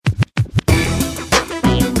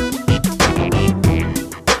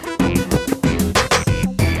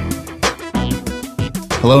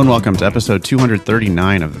Hello and welcome to episode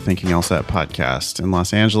 239 of the Thinking LSAT podcast. In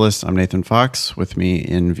Los Angeles, I'm Nathan Fox. With me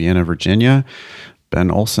in Vienna, Virginia,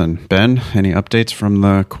 Ben Olson. Ben, any updates from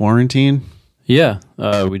the quarantine? Yeah,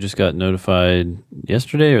 we just got notified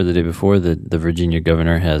yesterday or the day before that the Virginia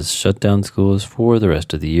governor has shut down schools for the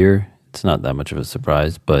rest of the year. It's not that much of a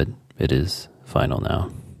surprise, but it is final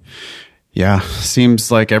now. Yeah,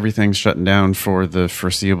 seems like everything's shutting down for the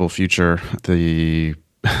foreseeable future. The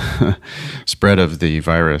spread of the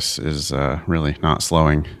virus is really not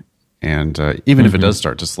slowing. And even if it does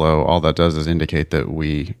start to slow, all that does is indicate that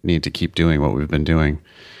we need to keep doing what we've been doing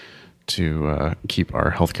to keep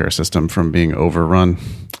our healthcare system from being overrun.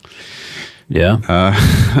 Yeah.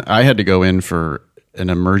 I had to go in for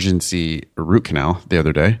an emergency root canal the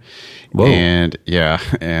other day. Whoa. And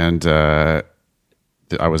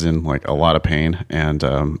I was in like a lot of pain, and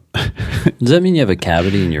Does that mean you have a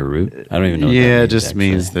cavity in your root? I don't even know. Yeah, it just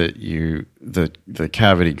means that the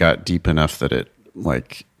cavity got deep enough that it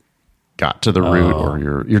like got to the root, or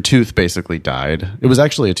your tooth basically died. It was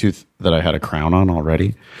actually a tooth that I had a crown on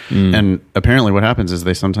already, and apparently what happens is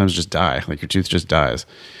they sometimes just die. Like your tooth just dies,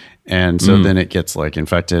 and so then it gets like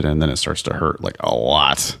infected, and then it starts to hurt like a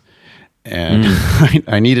lot. And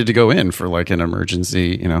I needed to go in for like an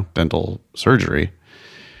emergency, dental surgery.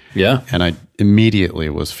 Yeah. And I immediately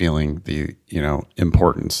was feeling the,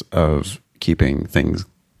 importance of keeping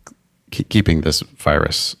this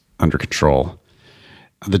virus under control.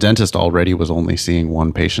 The dentist already was only seeing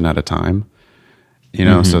one patient at a time,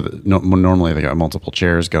 so normally they got multiple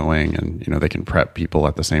chairs going, and, they can prep people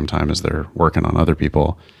at the same time as they're working on other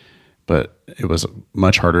people. But it was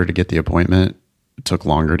much harder to get the appointment. It took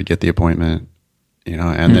longer to get the appointment,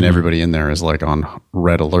 and then everybody in there is like on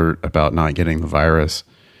red alert about not getting the virus.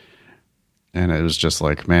 And it was just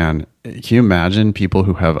like, man, can you imagine people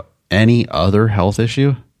who have any other health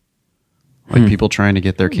issue? Like people trying to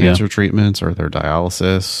get their cancer treatments or their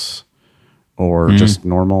dialysis or just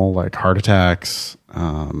normal like heart attacks.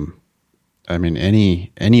 I mean,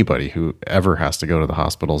 anybody who ever has to go to the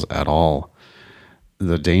hospitals at all,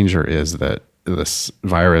 the danger is that this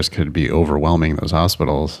virus could be overwhelming those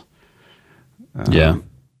hospitals. It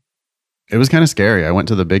was kind of scary. I went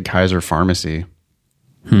to the big Kaiser pharmacy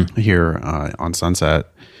here on Sunset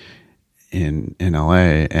in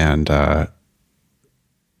LA, and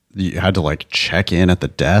you had to like check in at the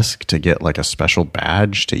desk to get like a special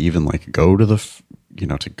badge to even like go to the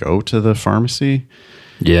pharmacy.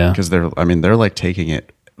 Yeah, because they're like taking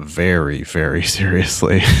it very, very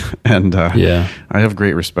seriously. And I have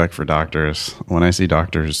great respect for doctors. When I see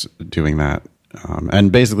doctors doing that,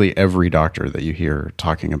 and basically every doctor that you hear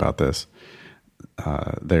talking about this,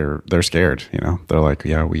 they're scared. They're like,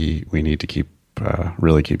 yeah, we need to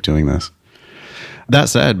really keep doing this. That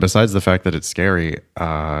said, besides the fact that it's scary,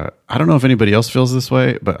 I don't know if anybody else feels this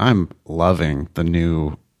way, but I'm loving the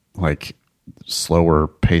new like slower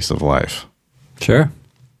pace of life. Sure.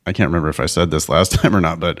 I can't remember if I said this last time or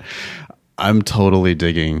not, but I'm totally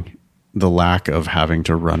digging the lack of having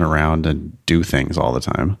to run around and do things all the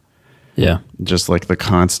time. Yeah. Just like the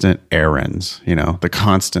constant errands, the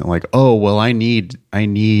constant like, oh, well, I need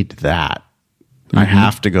that. I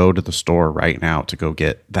have to go to the store right now to go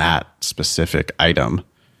get that specific item.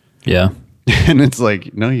 Yeah. And it's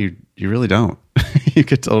like, no, you really don't. You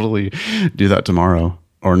could totally do that tomorrow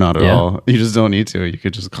or not at all. You just don't need to. You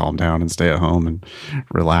could just calm down and stay at home and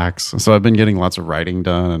relax. So I've been getting lots of writing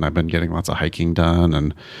done, and I've been getting lots of hiking done,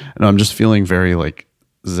 and I'm just feeling very like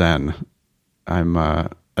zen.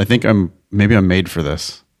 I think I'm made for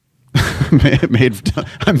this.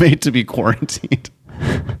 I'm made to be quarantined.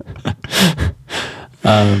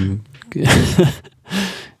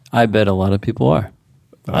 I bet a lot of people are.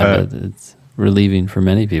 I bet it's relieving for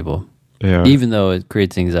many people. Yeah. Even though it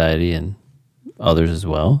creates anxiety in others as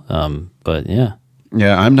well. But yeah.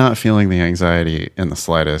 Yeah, I'm not feeling the anxiety in the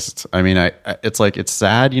slightest. I mean, it's like, it's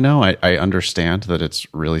sad, I understand that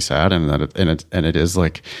it's really sad, and that it is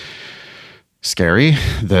like scary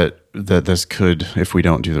that this could, if we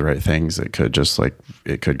don't do the right things, it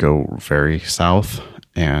could go very south.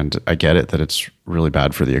 And I get it that it's really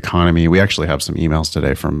bad for the economy. We actually have some emails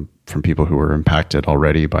today from people who were impacted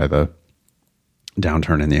already by the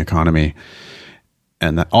downturn in the economy,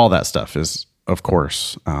 and all that stuff is, of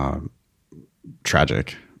course,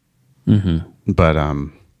 tragic. But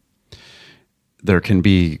there can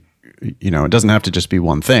be, it doesn't have to just be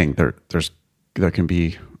one thing. There can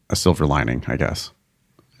be a silver lining, I guess.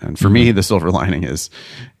 And for me, the silver lining is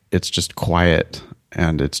it's just quiet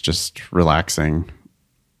and it's just relaxing.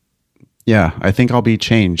 Yeah, I think I'll be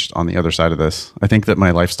changed on the other side of this. I think that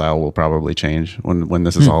my lifestyle will probably change when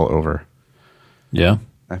this is all over. Yeah.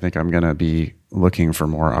 I think I'm going to be looking for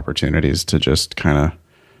more opportunities to just kind of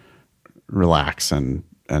relax and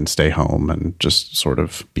stay home and just sort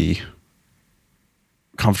of be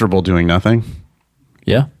comfortable doing nothing.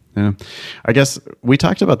 Yeah. Yeah. I guess we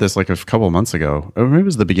talked about this like a couple of months ago. Or maybe it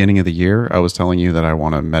was the beginning of the year. I was telling you that I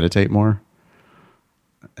want to meditate more.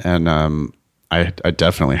 And I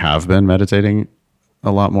definitely have been meditating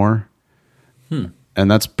a lot more. And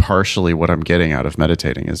that's partially what I'm getting out of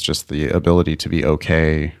meditating, is just the ability to be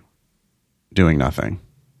okay doing nothing.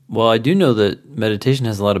 Well, I do know that meditation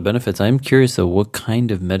has a lot of benefits. I'm curious though, what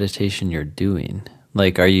kind of meditation you're doing.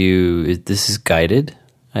 Like, this is guided,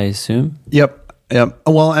 I assume? Yep.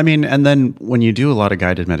 Well, I mean, and then when you do a lot of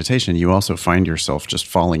guided meditation, you also find yourself just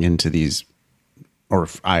falling into these, or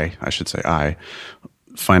I should say I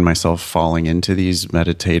find myself falling into these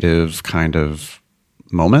meditative kind of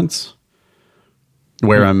moments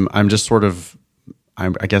where I'm just sort of,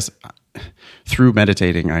 I guess through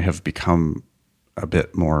meditating, I have become a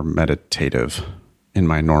bit more meditative in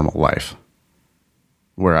my normal life,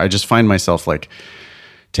 where I just find myself like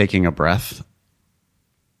taking a breath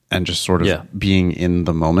and just sort of being in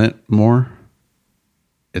the moment more.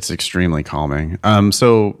 It's extremely calming.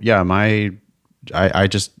 So yeah, I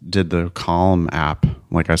just did the Calm app.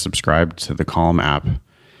 Like, I subscribed to the Calm app.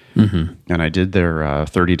 And I did their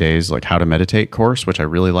 30 days, like, how to meditate course, which I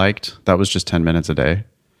really liked. That was just 10 minutes a day.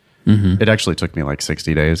 It actually took me like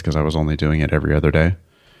 60 days because I was only doing it every other day.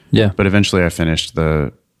 Yeah. But eventually I finished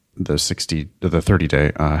the 30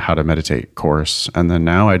 day how to meditate course. And then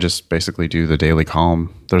now I just basically do the daily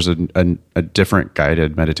Calm. There's a different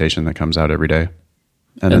guided meditation that comes out every day.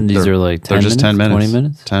 And these are like 10 minutes, 10 minutes, 20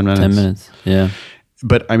 minutes? 10 minutes. 10 minutes, yeah.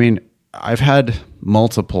 But I mean, I've had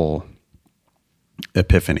multiple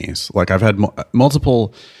epiphanies. Like, I've had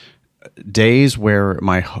multiple days where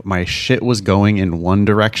my shit was going in one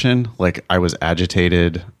direction. Like, I was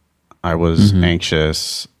agitated, I was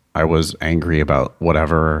anxious, I was angry about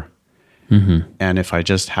whatever. And if I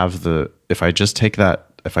just say,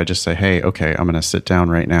 hey, okay, I'm going to sit down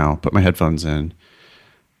right now, put my headphones in,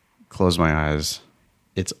 close my eyes.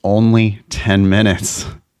 It's only 10 minutes.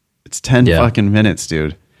 It's 10 fucking minutes,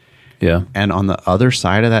 dude. Yeah. And on the other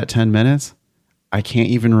side of that 10 minutes, I can't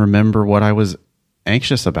even remember what I was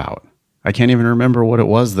anxious about. I can't even remember what it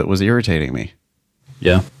was that was irritating me.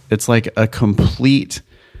 Yeah. It's like a complete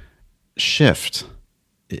shift.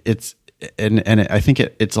 I think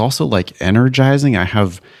it's also like energizing. I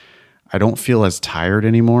don't feel as tired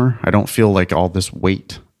anymore. I don't feel like all this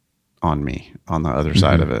weight on me on the other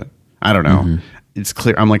side of it. I don't know. It's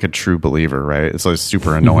clear. I'm like a true believer, right? It's like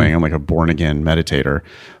super annoying. I'm like a born again meditator,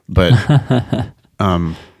 but,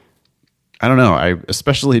 I don't know.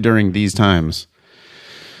 Especially during these times,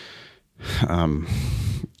 I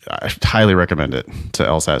highly recommend it to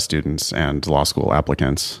LSAT students and law school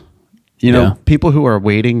applicants. You know, people who are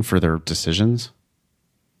waiting for their decisions.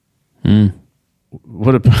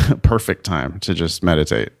 What a perfect time to just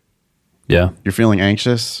meditate. Yeah. You're feeling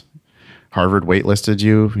anxious. Harvard waitlisted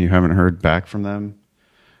you. You haven't heard back from them.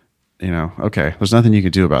 You know, okay, there's nothing you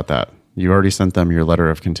could do about that. You already sent them your letter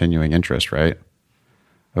of continuing interest, right?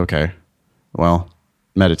 Okay. Well,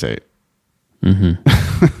 meditate.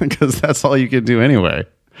 Because that's all you can do anyway.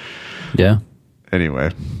 Yeah.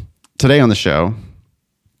 Anyway, today on the show,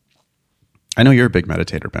 I know you're a big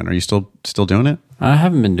meditator, Ben. Are you still doing it? I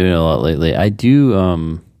haven't been doing it a lot lately. I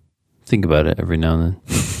do think about it every now and then.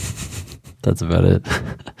 That's about it.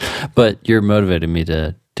 But you're motivating me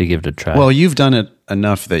to give it a try. Well, you've done it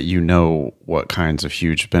enough that you know what kinds of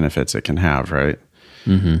huge benefits it can have, right?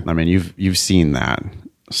 I mean, you've seen that.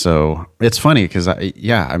 So it's funny because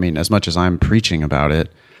I mean, as much as I'm preaching about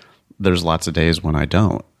it, there's lots of days when I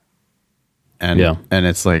don't. And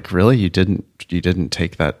it's like, really, you didn't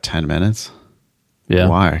take that 10 minutes? Yeah.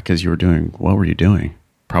 Why? Because what were you doing?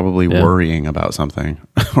 Probably worrying about something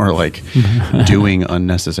or like doing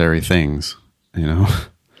unnecessary things, you know?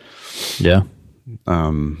 Yeah.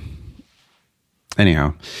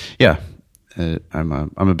 Anyhow, yeah.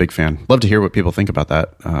 I'm a big fan. Love to hear what people think about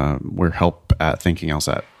that. We're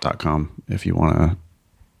help@thinkinglsat.com if you want to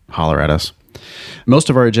holler at us. Most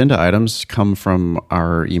of our agenda items come from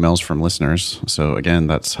our emails from listeners. So again,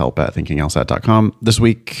 that's help@thinkinglsat.com. This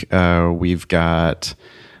week, we've got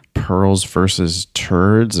Pearls versus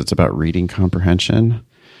Turds. It's about reading comprehension.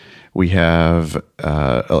 We have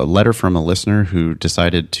a letter from a listener who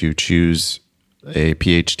decided to choose a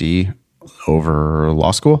PhD over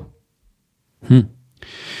law school.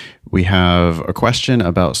 We have a question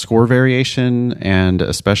about score variation, and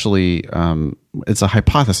especially it's a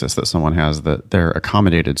hypothesis that someone has that their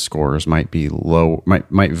accommodated scores might be low,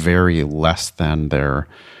 might vary less than their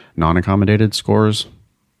non-accommodated scores.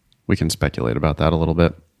 we can speculate about that a little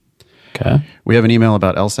bit. Okay. We have an email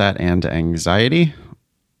about LSAT and anxiety.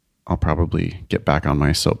 I'll probably get back on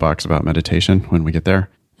my soapbox about meditation when we get there.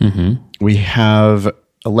 Mm-hmm. We have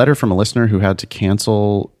a letter from a listener who had to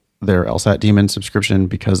cancel their LSAT Demon subscription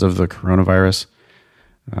because of the coronavirus.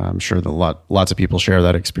 I'm sure lots of people share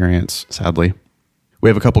that experience, sadly. We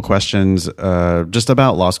have a couple questions just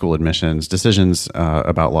about law school admissions, decisions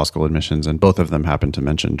about law school admissions, and both of them happen to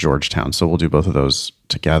mention Georgetown. So we'll do both of those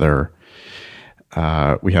together.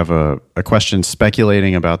 We have a question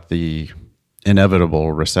speculating about the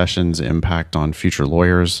inevitable recession's impact on future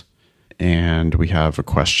lawyers. And we have a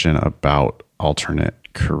question about alternate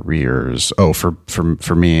careers. Oh,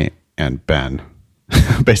 for me and Ben.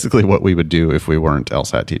 Basically what we would do if we weren't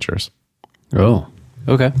LSAT teachers. Oh,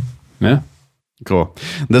 okay. Yeah. Cool.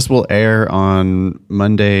 This will air on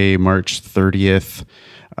Monday, March 30th.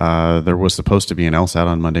 There was supposed to be an LSAT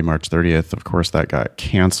on Monday, March 30th. Of course, that got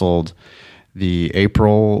canceled. The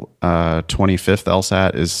April 25th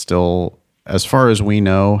LSAT is still, as far as we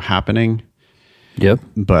know, happening. Yep.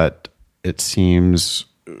 But it seems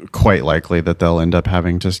quite likely that they'll end up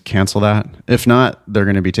having to cancel that. If not, they're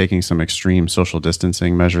going to be taking some extreme social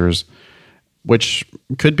distancing measures, which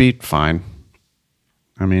could be fine.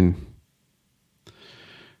 I mean,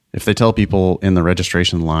 if they tell people in the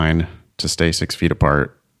registration line to stay 6 feet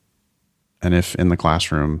apart, and if in the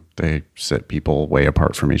classroom they sit people way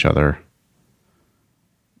apart from each other,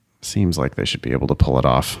 seems like they should be able to pull it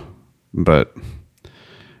off. But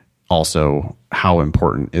also, how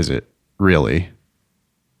important is it really?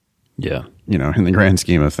 Yeah. You know, in the grand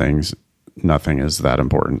scheme of things, nothing is that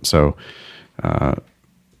important. So, I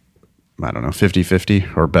don't know,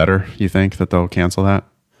 50-50 or better, you think that they'll cancel that?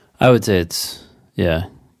 I would say it's,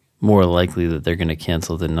 more likely that they're going to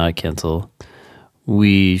cancel than not cancel.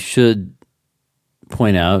 We should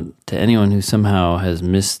point out to anyone who somehow has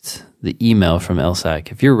missed the email from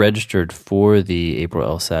LSAC, if you're registered for the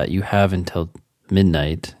April LSAT, you have until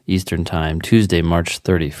midnight Eastern Time, Tuesday, March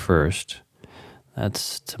 31st.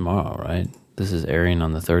 That's tomorrow, right? This is airing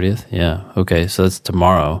on the 30th? Yeah. Okay, so that's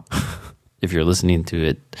tomorrow. If you're listening to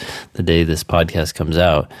it the day this podcast comes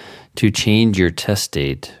out, to change your test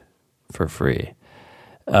date for free.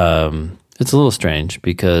 It's a little strange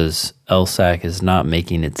because LSAC is not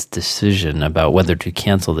making its decision about whether to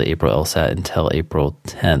cancel the April LSAT until April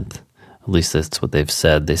 10th. At least that's what they've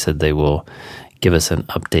said. They said they will give us an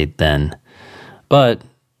update then. But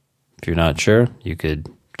if you're not sure, you could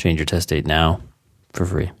change your test date now for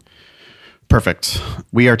free. Perfect.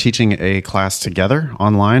 We are teaching a class together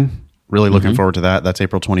online. Really looking forward to that. That's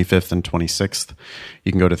April 25th and 26th.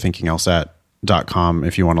 You can go to thinkinglsat.com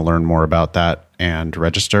if you want to learn more about that and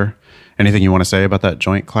register. Anything you want to say about that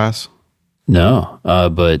joint class? No,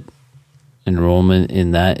 but enrollment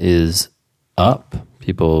in that is up.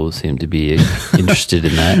 People seem to be interested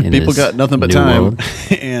in that. People got nothing but time. World.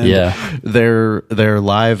 And their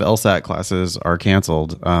live LSAT classes are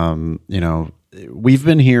canceled. We've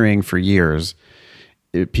been hearing for years,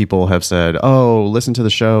 people have said, oh, listen to the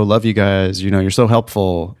show. Love you guys. You're so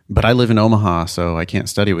helpful. But I live in Omaha, so I can't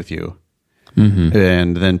study with you. Mm-hmm.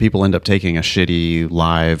 And then people end up taking a shitty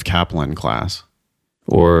live Kaplan class.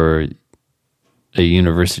 Or a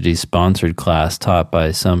university-sponsored class taught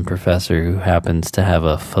by some professor who happens to have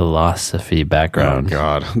a philosophy background. Oh,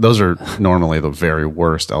 God. Those are normally the very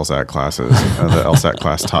worst LSAT classes. The LSAT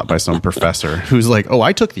class taught by some professor who's like, oh,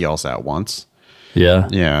 I took the LSAT once. Yeah.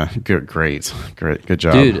 Yeah. Great. Good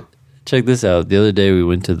job. Dude, check this out. The other day we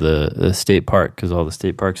went to the state park because all the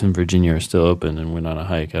state parks in Virginia are still open and went on a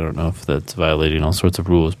hike. I don't know if that's violating all sorts of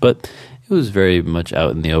rules, but it was very much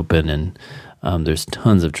out in the open, and there's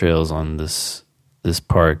tons of trails on this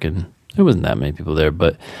park, and there wasn't that many people there.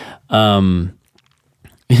 But in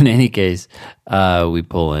any case, we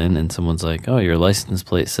pull in and someone's like, oh, your license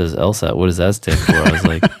plate says LSAT. What does that stand for? I was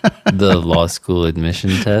like, the law school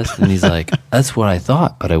admission test. And he's like, that's what I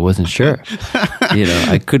thought, but I wasn't sure.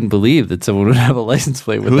 I couldn't believe that someone would have a license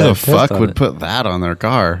plate with Who that the test fuck on would it. put that on their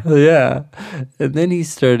car? Yeah. And then he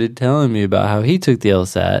started telling me about how he took the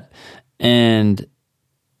LSAT, and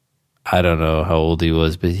I don't know how old he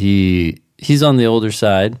was, but he's on the older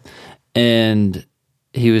side, and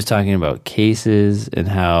he was talking about cases and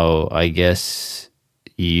how I guess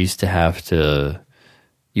you used to have to,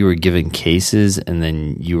 you were given cases and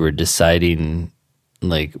then you were deciding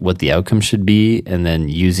like what the outcome should be and then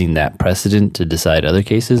using that precedent to decide other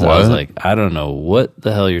cases. What? I was like, I don't know what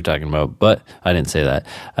the hell you're talking about, but I didn't say that.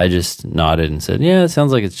 I just nodded and said, yeah, it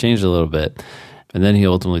sounds like it's changed a little bit. And then he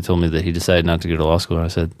ultimately told me that he decided not to go to law school, and I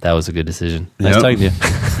said, that was a good decision. Nice talking to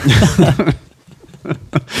you.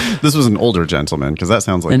 This was an older gentleman, because that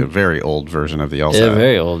sounds like a very old version of the LSAT. A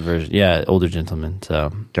very old version. Yeah, older gentleman.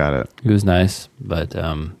 So Got it. he was nice, but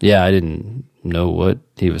yeah, I didn't know what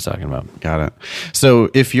he was talking about. Got it. So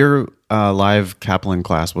if your live Kaplan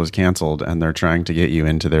class was canceled and they're trying to get you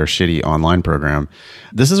into their shitty online program,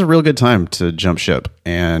 this is a real good time to jump ship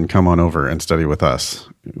and come on over and study with us.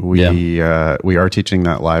 We are teaching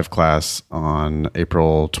that live class on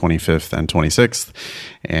April 25th and 26th.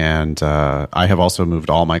 And I have also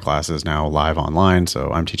moved all my classes now live online.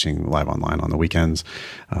 So I'm teaching live online on the weekends.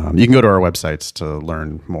 You can go to our websites to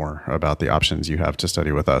learn more about the options you have to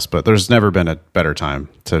study with us. But there's never been a better time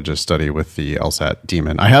to just study with the LSAT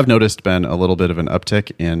Demon. I have noticed been a little bit of an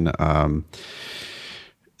uptick in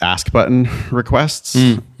ask button requests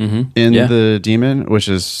in the Demon, which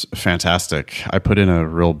is fantastic. I put in a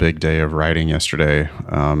real big day of writing yesterday,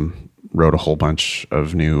 wrote a whole bunch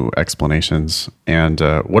of new explanations. And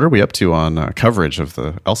what are we up to on coverage of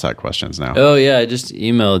the LSAT questions now? Oh, yeah, I just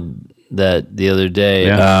emailed that the other day.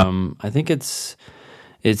 Yeah. I think it's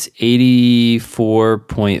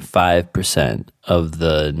 84.5% of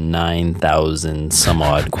the 9,000 some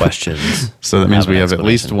odd questions. So that means we have at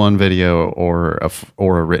least one video or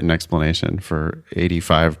a written explanation for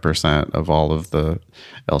 85% of all of the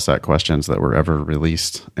LSAT questions that were ever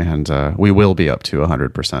released. And we will be up to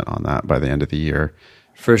 100% on that by the end of the year.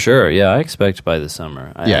 For sure. Yeah, I expect by the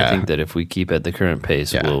summer. I Yeah. think that if we keep at the current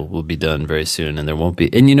pace, Yeah. we'll be done very soon, and there won't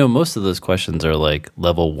be. And most of those questions are like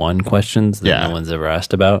level 1 questions that Yeah. no one's ever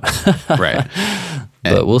asked about. Right.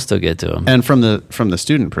 But we'll still get to them. And from the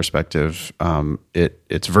student perspective,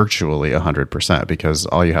 it's virtually 100%, because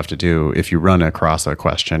all you have to do, if you run across a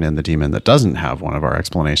question in the Demon that doesn't have one of our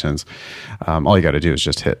explanations, all you got to do is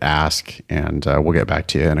just hit ask, and we'll get back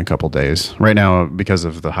to you in a couple days. Right now, because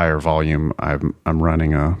of the higher volume, I'm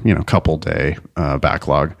running a couple day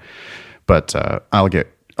backlog, but I'll get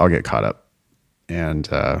caught up, and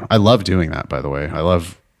I love doing that. By the way, I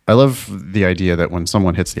love the idea that when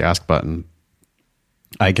someone hits the ask button,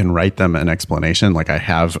 I can write them an explanation. Like I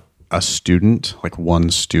have a student, like one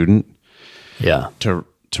student, Yeah. to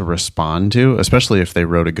respond to, especially if they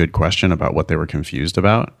wrote a good question about what they were confused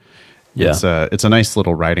about. Yeah. It's a nice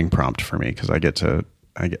little writing prompt for me, because of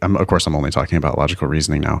course I'm only talking about logical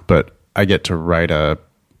reasoning now, but I get to write a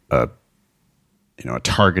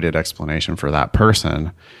targeted explanation for that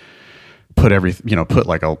person, put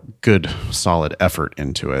like a good solid effort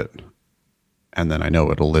into it, and then I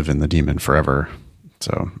know it'll live in the Demon forever.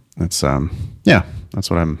 So it's that's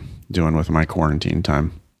what I'm doing with my quarantine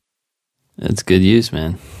time. It's good use,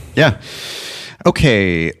 man. Yeah.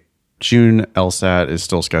 Okay. June LSAT is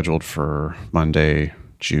still scheduled for Monday,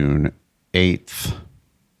 June 8th.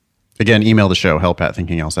 Again, email the show,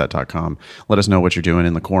 help@thinkinglsat.com. Let us know what you're doing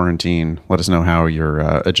in the quarantine. Let us know how you're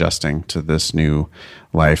adjusting to this new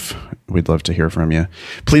life. We'd love to hear from you.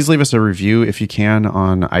 Please leave us a review if you can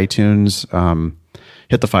on iTunes.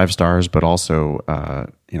 Hit the 5 stars, but also,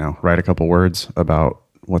 write a couple words about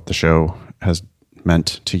what the show has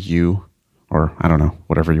meant to you, or I don't know,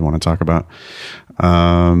 whatever you want to talk about.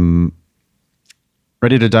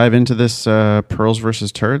 Ready to dive into this pearls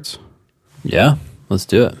versus turds? Yeah, let's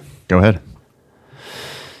do it. Go ahead.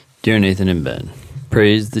 Dear Nathan and Ben,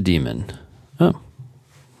 praise the Demon. Oh,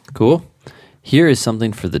 cool. Here is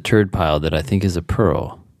something for the turd pile that I think is a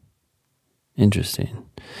pearl. Interesting.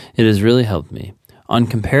 It has really helped me. On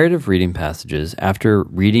comparative reading passages, after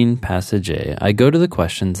reading passage A, I go to the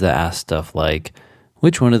questions that ask stuff like,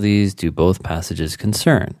 which one of these do both passages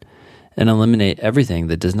concern? And eliminate everything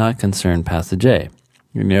that does not concern passage A.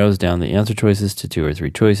 It narrows down the answer choices to 2 or 3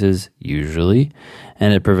 choices, usually,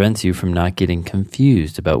 and it prevents you from not getting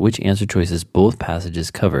confused about which answer choices both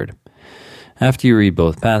passages covered. After you read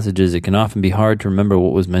both passages, it can often be hard to remember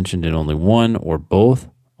what was mentioned in only one or both.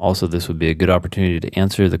 Also, this would be a good opportunity to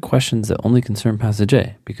answer the questions that only concern passage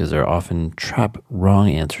A, because there are often trap wrong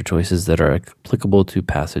answer choices that are applicable to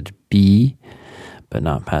passage B, but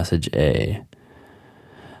not passage A.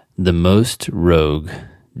 The most rogue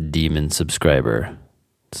Demon subscriber.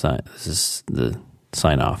 This is the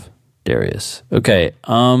sign off, Darius. Okay.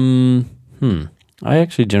 I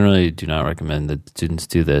actually generally do not recommend that students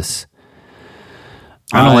do this.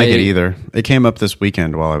 I don't like it either. It came up this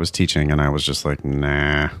weekend while I was teaching, and I was just like,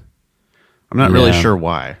 nah. I'm not really sure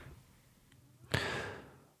why.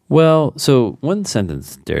 Well, so one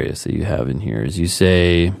sentence, Darius, that you have in here is you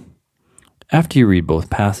say, after you read both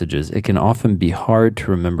passages, it can often be hard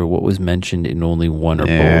to remember what was mentioned in only one or both.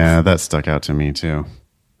 Yeah, that stuck out to me too.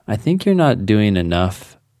 I think you're not doing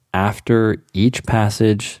enough after each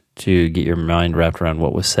passage to get your mind wrapped around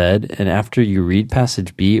what was said. And after you read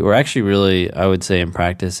passage B, or actually really, I would say in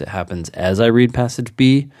practice, it happens as I read passage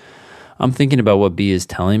B, I'm thinking about what B is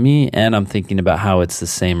telling me, and I'm thinking about how it's the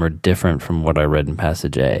same or different from what I read in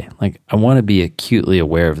passage A. Like, I want to be acutely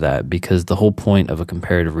aware of that, because the whole point of a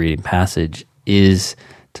comparative reading passage is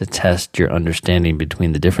to test your understanding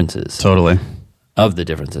between the differences. Totally. Of the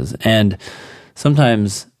differences. And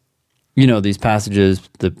sometimes, these passages,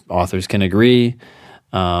 the authors can agree,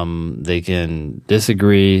 they can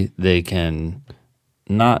disagree, they can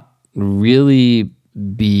not really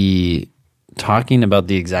be talking about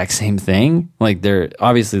the exact same thing. Like,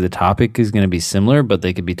 obviously the topic is going to be similar, but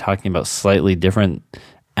they could be talking about slightly different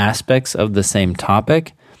aspects of the same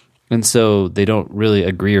topic. And so they don't really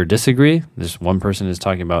agree or disagree. There's one person is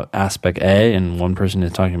talking about aspect A and one person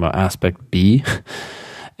is talking about aspect B.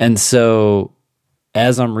 And so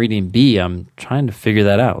as I'm reading B, I'm trying to figure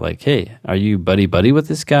that out. Like, hey, are you buddy-buddy with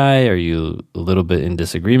this guy? Are you a little bit in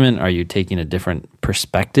disagreement? Are you taking a different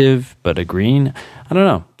perspective but agreeing? I don't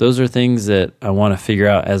know. Those are things that I want to figure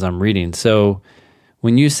out as I'm reading. So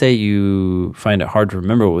when you say you find it hard to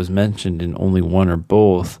remember what was mentioned in only one or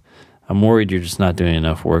both, I'm worried you're just not doing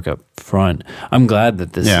enough work up front. I'm glad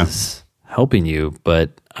that this is helping you,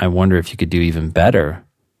 but I wonder if you could do even better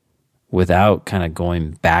without kind of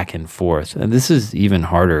going back and forth. And this is even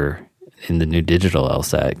harder in the new digital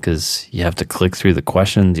LSAT, because you have to click through the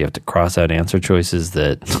questions, you have to cross out answer choices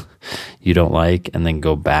that you don't like, and then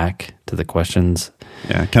go back to the questions.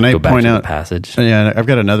 Yeah, can I point out the passage? Yeah, I've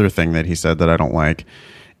got another thing that he said that I don't like.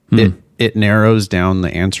 It narrows down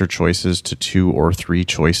the answer choices to 2 or 3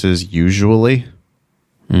 choices usually.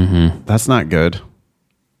 Mm-hmm. That's not good.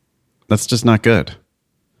 That's just not good.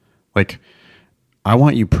 Like, I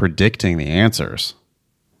want you predicting the answers.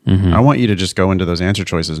 Mm-hmm. I want you to just go into those answer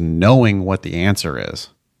choices knowing what the answer is.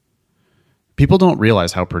 People don't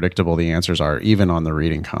realize how predictable the answers are, even on the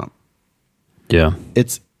reading comp. Yeah.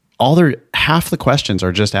 Half the questions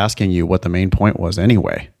are just asking you what the main point was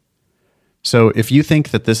anyway. So if you think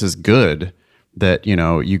that this is good, that,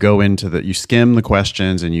 you go into you skim the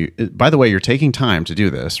questions and by the way, you're taking time to do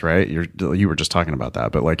this, right? You were just talking about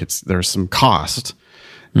that, but there's some cost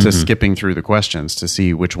to skipping through the questions to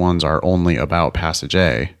see which ones are only about passage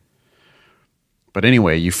A. But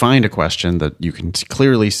anyway, you find a question that you can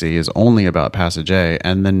clearly see is only about passage A,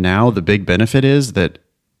 and then now the big benefit is that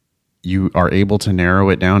you are able to narrow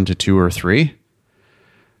it down to 2 or 3.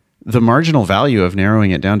 The marginal value of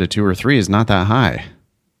narrowing it down to 2 or 3 is not that high.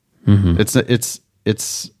 Mm-hmm.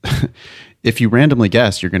 It's if you randomly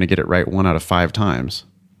guess, you're going to get it right 1 out of 5 times,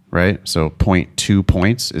 right? So 0.2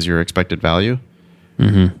 points is your expected value.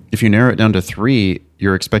 Mm-hmm. If you narrow it down to 3,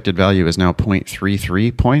 your expected value is now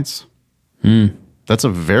 0.33 points. Mm. That's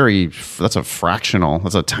a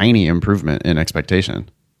tiny improvement in expectation.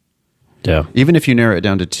 Yeah. Even if you narrow it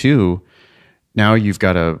down to 2, now you've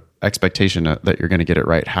got a expectation that you're going to get it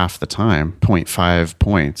right half the time, 0.5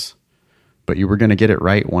 points. But you were going to get it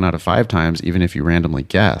right 1 out of 5 times, even if you randomly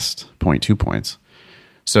guessed 0.2 points.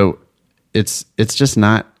 So it's just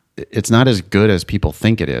not as good as people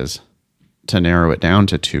think it is to narrow it down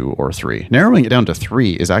to 2 or 3. Narrowing it down to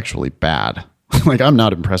 3 is actually bad. I'm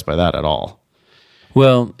not impressed by that at all.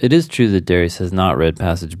 Well, it is true that Darius has not read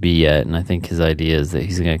passage B yet, and I think his idea is that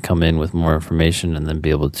he's going to come in with more information and then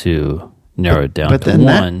be able to narrow it down to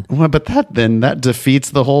 1. That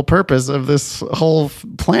defeats the whole purpose of this whole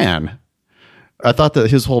plan. I thought that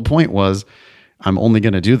his whole point was, I'm only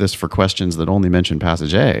going to do this for questions that only mention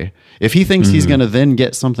passage A. If he thinks he's going to then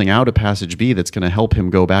get something out of passage B that's going to help him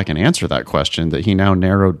go back and answer that question that he now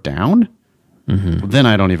narrowed down, then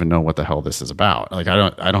I don't even know what the hell this is about. I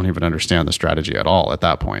don't even understand the strategy at all at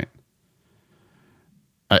that point.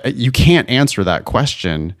 You can't answer that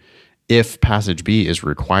question if passage B is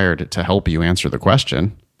required to help you answer the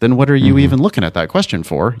question. Then what are you even looking at that question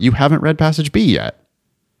for? You haven't read passage B yet.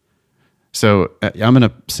 So I'm going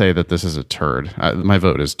to say that this is a turd. My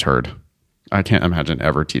vote is turd. I can't imagine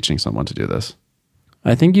ever teaching someone to do this.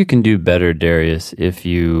 I think you can do better, Darius, if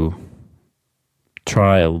you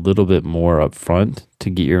try a little bit more up front to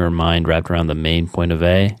get your mind wrapped around the main point of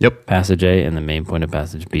A, passage A, and the main point of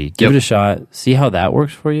passage B. Give it a shot. See how that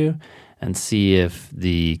works for you, and see if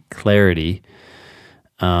the clarity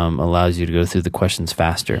allows you to go through the questions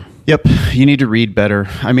faster. Yep. You need to read better.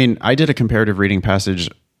 I mean, I did a comparative reading passage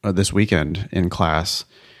this weekend in class,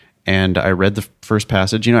 and I read the first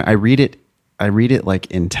passage. I read it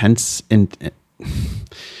like intense.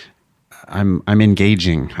 I'm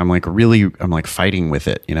engaging. I'm like fighting with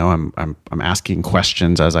it. I'm asking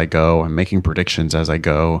questions as I go. I'm making predictions as I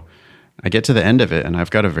go. I get to the end of it, and I've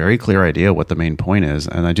got a very clear idea what the main point is.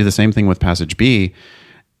 And I do the same thing with passage B.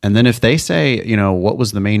 And then if they say, what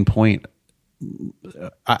was the main point?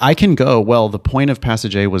 I can go, well, the point of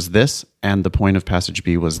passage A was this, and the point of passage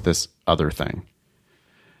B was this other thing.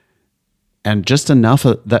 And just enough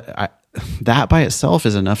of that, that by itself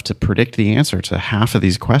is enough to predict the answer to half of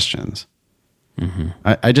these questions. Mm-hmm.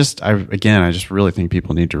 I just really think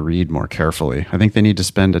people need to read more carefully. I think they need to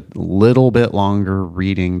spend a little bit longer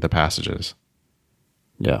reading the passages.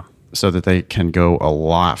 Yeah. So that they can go a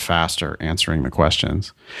lot faster answering the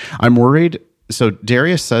questions. I'm worried. So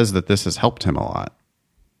Darius says that this has helped him a lot,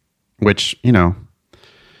 which,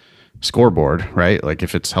 scoreboard, right? Like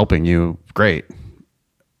if it's helping you, great.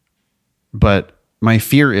 But my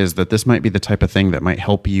fear is that this might be the type of thing that might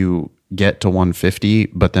help you get to 150,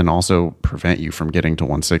 but then also prevent you from getting to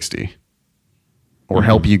 160. Or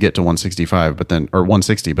help you get to 165, or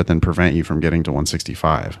 160, but then prevent you from getting to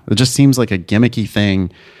 165. It just seems like a gimmicky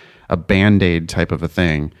thing, a Band-Aid type of a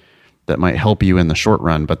thing that might help you in the short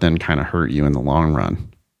run, but then kind of hurt you in the long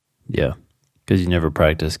run. Yeah, because you never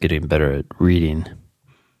practice getting better at reading.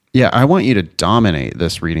 Yeah, I want you to dominate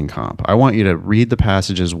this reading comp. I want you to read the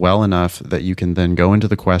passages well enough that you can then go into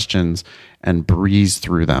the questions and breeze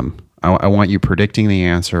through them. I want you predicting the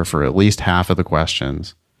answer for at least half of the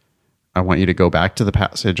questions. I want you to go back to the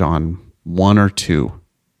passage on one or two.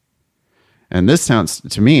 And this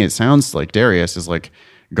sounds like Darius is like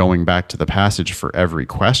going back to the passage for every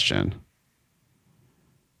question.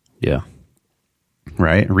 Yeah.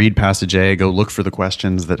 Right? Read passage A, go look for the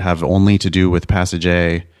questions that have only to do with passage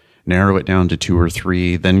A, narrow it down to 2 or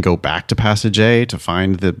 3, then go back to passage A to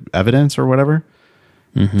find the evidence or whatever.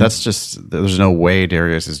 Mm-hmm. There's no way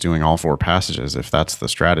Darius is doing all 4 passages if that's the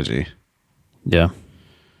strategy. Yeah.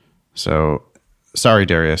 So, sorry,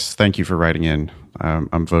 Darius. Thank you for writing in.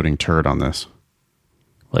 I'm voting turd on this.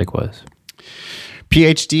 Likewise.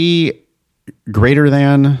 PhD greater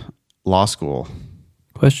than law school?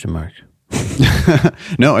 Question mark.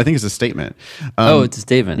 No, I think it's a statement. It's a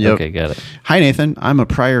statement. Yep. Okay, got it. Hi, Nathan. I'm a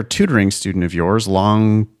prior tutoring student of yours,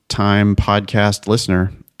 long-time podcast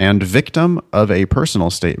listener, and victim of a personal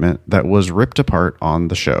statement that was ripped apart on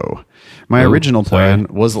the show. My original plan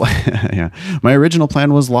was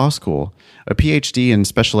law school. A PhD in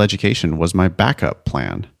special education was my backup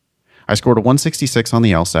plan. I scored a 166 on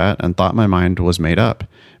the LSAT and thought my mind was made up.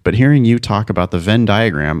 But hearing you talk about the Venn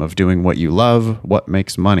diagram of doing what you love, what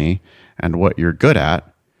makes money, and what you're good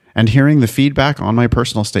at, and hearing the feedback on my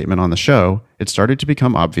personal statement on the show, it started to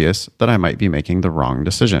become obvious that I might be making the wrong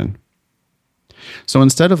decision. So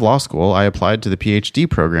instead of law school, I applied to the PhD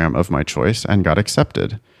program of my choice and got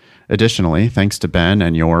accepted. Additionally, thanks to Ben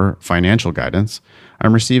and your financial guidance,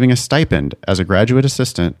 I'm receiving a stipend as a graduate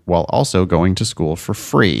assistant while also going to school for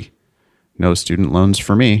free. No student loans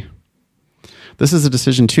for me. This is a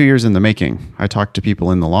decision 2 years in the making. I talked to people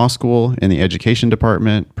in the law school, in the education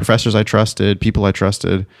department, professors I trusted, people I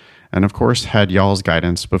trusted, and of course had y'all's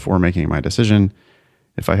guidance before making my decision.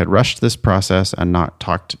 If I had rushed this process and not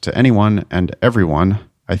talked to anyone and everyone,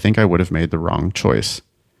 I think I would have made the wrong choice.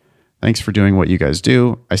 Thanks for doing what you guys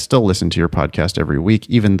do. I still listen to your podcast every week,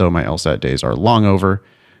 even though my LSAT days are long over.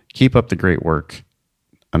 Keep up the great work.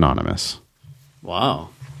 Anonymous. Wow.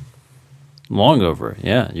 Long over.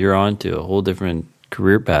 Yeah, you're on to a whole different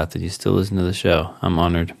career path and you still listen to the show. I'm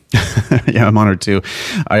honored. Yeah, I'm honored too.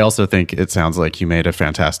 I also think it sounds like you made a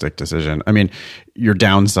fantastic decision. I mean, your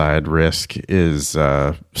downside risk is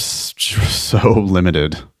so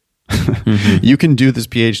limited. Mm-hmm. You can do this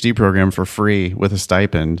PhD program for free with a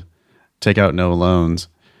stipend, take out no loans,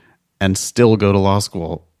 and still go to law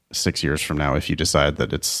school 6 years from now if you decide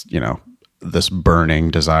that it's, this burning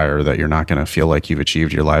desire that you're not going to feel like you've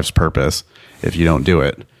achieved your life's purpose if you don't do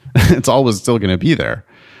it. It's always still going to be there.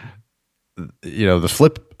 The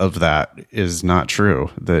flip of that is not true.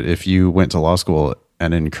 That if you went to law school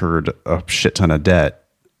and incurred a shit ton of debt,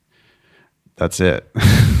 that's it.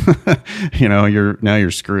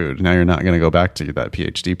 You're screwed. Now you're not going to go back to that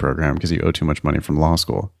PhD program because you owe too much money from law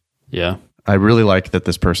school. Yeah. I really like that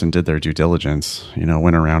this person did their due diligence,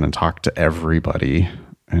 went around and talked to everybody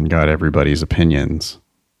and got everybody's opinions.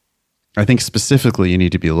 I think specifically you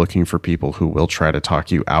need to be looking for people who will try to talk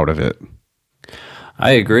you out of it.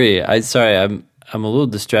 I agree. I'm a little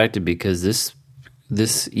distracted because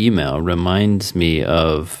this email reminds me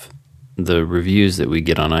of the reviews that we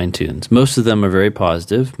get on iTunes. Most of them are very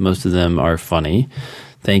positive. Most of them are funny.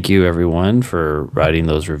 Thank you, everyone, for writing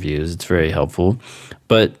those reviews. It's very helpful.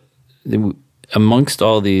 But amongst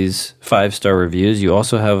all these 5-star reviews, you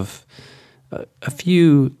also have a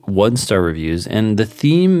few 1-star reviews, and the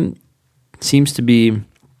theme seems to be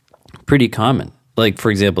pretty common. like,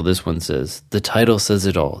 for example, this one says, the title says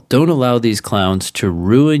it all. Don't allow these clowns to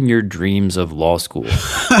ruin your dreams of law school.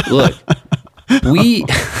 Look,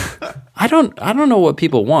 I don't know what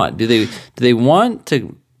people want. Do they want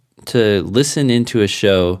to listen into a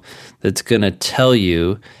show that's going to tell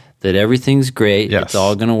you that everything's great, Yes. it's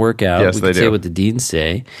all going to work out. Yes, we they can say do. what the deans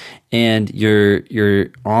say, and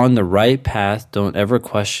you're on the right path. Don't ever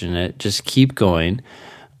question it. Just keep going.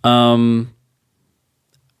 I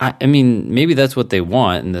mean, maybe that's what they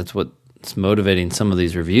want, and that's what's motivating some of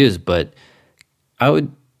these reviews. But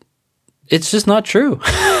it's just not true.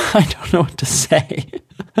 I don't know what to say.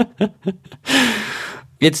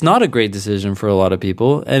 It's not a great decision for a lot of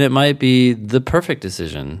people, and it might be the perfect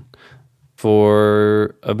decision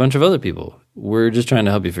for a bunch of other people. We're just trying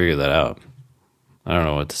to help you figure that out. I don't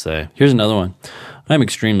know what to say. Here's another one. I'm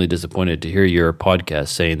extremely disappointed to hear your podcast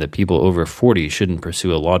saying that people over 40 shouldn't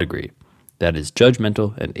pursue a law degree. That is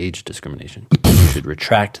judgmental and age discrimination. You should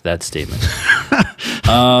retract that statement.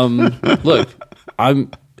 Look,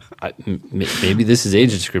 maybe this is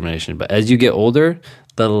age discrimination, but as you get older,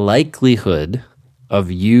 the likelihood of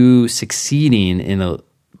you succeeding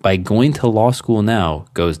by going to law school now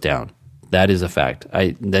goes down. That is a fact.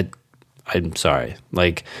 I'm sorry.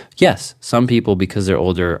 Like, yes, some people, because they're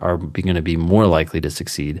older, are going to be more likely to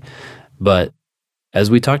succeed. But as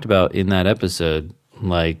we talked about in that episode,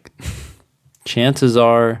 like, chances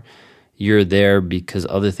are you're there because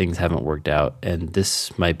other things haven't worked out, and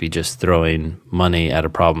this might be just throwing money at a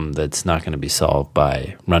problem that's not going to be solved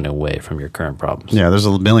by running away from your current problems. Yeah, there's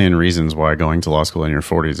a million reasons why going to law school in your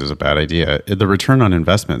 40s is a bad idea. The return on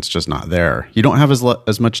investment's just not there. You don't have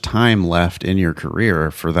as much time left in your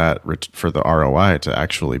career for the ROI to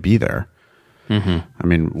actually be there. Mm-hmm. I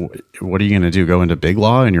mean, what are you going to do? Go into big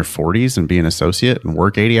law in your 40s and be an associate and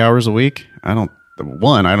work 80 hours a week? I just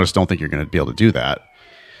don't think you're going to be able to do that.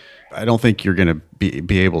 I don't think you're going to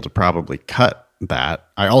be able to probably cut that.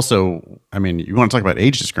 You want to talk about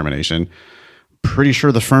age discrimination. Pretty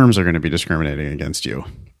sure the firms are going to be discriminating against you.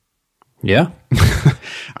 Yeah.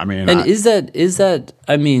 I mean, is that,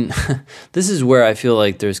 I mean, this is where I feel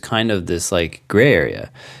like there's kind of this like gray area.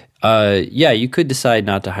 Yeah, you could decide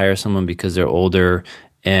not to hire someone because they're older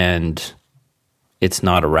and it's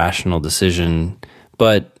not a rational decision.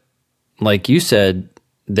 But like you said,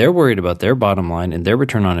 they're worried about their bottom line and their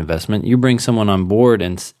return on investment. You bring someone on board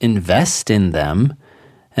and invest in them,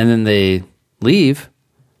 and then they leave.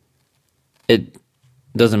 It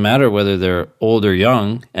doesn't matter whether they're old or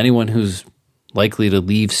young. Anyone who's likely to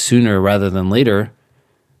leave sooner rather than later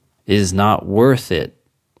is not worth it,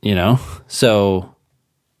 you know? So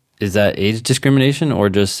is that age discrimination, or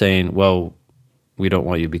just saying, well, we don't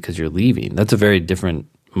want you because you're leaving? That's a very different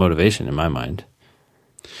motivation in my mind.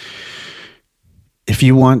 If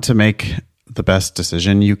you want to make the best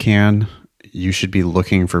decision you can, you should be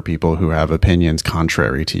looking for people who have opinions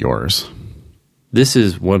contrary to yours. This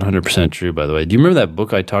is 100% true, by the way. Do you remember that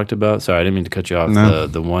book I talked about? Sorry, I didn't mean to cut you off. No.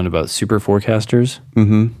 The one about super forecasters?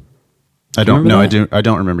 Mm-hmm. I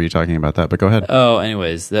don't remember you talking about that, but go ahead. Oh,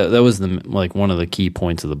 anyways, that was one of the key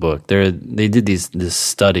points of the book. They did this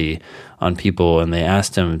study on people, and they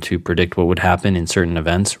asked them to predict what would happen in certain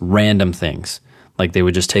events, random things. Like, they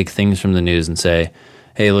would just take things from the news and say,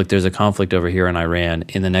 hey, look, there's a conflict over here in Iran.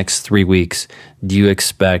 In the next 3 weeks, do you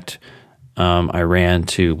expect Iran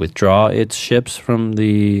to withdraw its ships from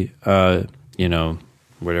the,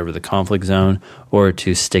 whatever the conflict zone, or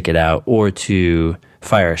to stick it out, or to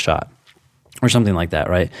fire a shot, or something like that,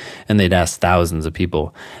 right? And they'd ask thousands of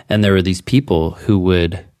people. And there were these people who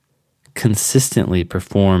would consistently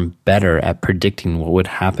perform better at predicting what would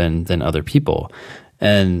happen than other people.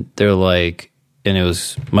 And they're like, and it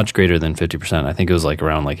was much greater than 50%. I think it was like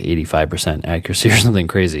around like 85% accuracy or something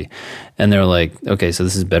crazy. And they're like, okay, so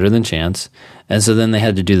this is better than chance. And so then they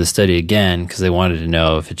had to do the study again because they wanted to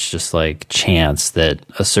know if it's just like chance that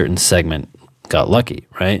a certain segment got lucky,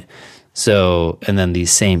 right? So, and then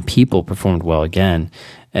these same people performed well again,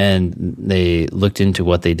 and they looked into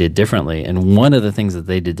what they did differently. And one of the things that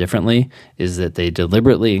they did differently is that they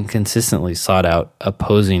deliberately and consistently sought out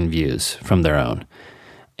opposing views from their own.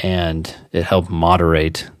 And it helped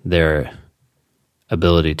moderate their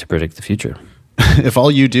ability to predict the future. If all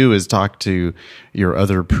you do is talk to your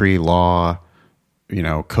other pre-law,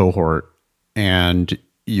 cohort and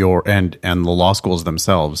the law schools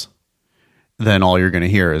themselves, then all you're going to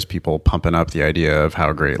hear is people pumping up the idea of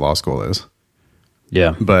how great law school is.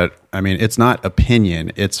 Yeah. But I mean, it's not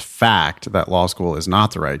opinion, it's fact that law school is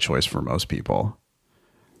not the right choice for most people.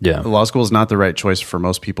 Yeah. Law school is not the right choice for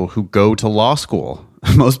most people who go to law school.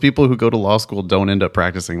 Most people who go to law school don't end up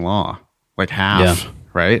practicing law, like half,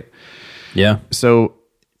 right? Yeah. So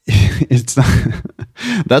it's not,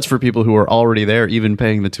 that's for people who are already there, even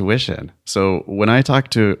paying the tuition. So when I talk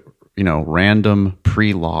to, random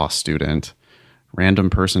pre-law student, random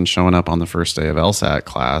person showing up on the first day of LSAT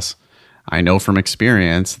class, I know from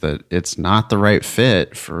experience that it's not the right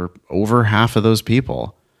fit for over half of those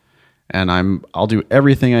people. And I'll do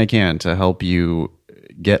everything I can to help you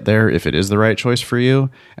get there if it is the right choice for you.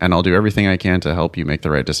 And I'll do everything I can to help you make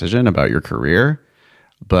the right decision about your career.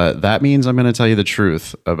 But that means I'm going to tell you the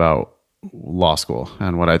truth about law school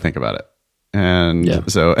and what I think about it. And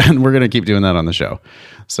and we're going to keep doing that on the show.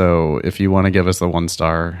 So if you want to give us the 1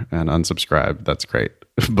 star and unsubscribe, that's great.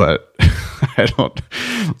 But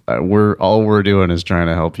all we're doing is trying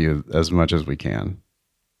to help you as much as we can.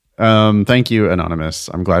 Thank you, Anonymous.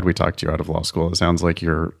 I'm glad we talked you out of law school. It sounds like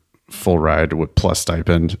your full ride with plus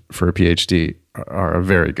stipend for a PhD are a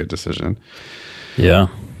very good decision. Yeah.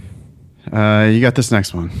 You got this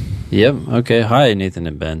next one. Yep. Okay. Hi, Nathan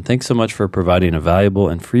and Ben. Thanks so much for providing a valuable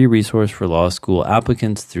and free resource for law school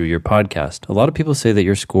applicants through your podcast. A lot of people say that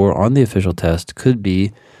your score on the official test could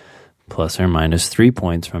be plus or minus 3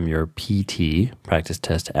 points from your PT, practice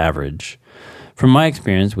test average. From my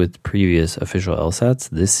experience with previous official LSATs,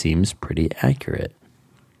 this seems pretty accurate.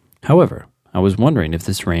 However, I was wondering if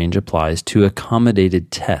this range applies to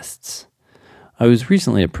accommodated tests. I was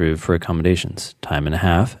recently approved for accommodations, time and a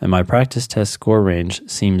half, and my practice test score range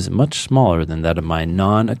seems much smaller than that of my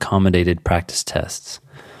non-accommodated practice tests.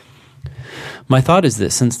 My thought is that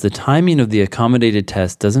since the timing of the accommodated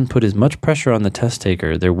test doesn't put as much pressure on the test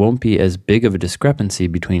taker, there won't be as big of a discrepancy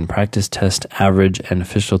between practice test average and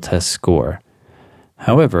official test score.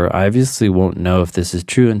 However, I obviously won't know if this is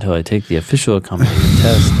true until I take the official accommodated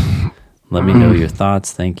test. Let me know your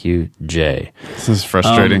thoughts. Thank you, Jay. This is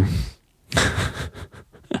frustrating.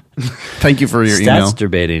 Thank you for your email. Stats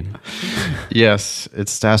debating. Yes,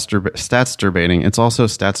 it's stats debating. It's also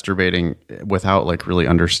stats debating without really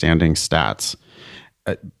understanding stats.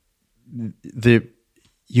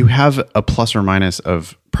 You have a plus or minus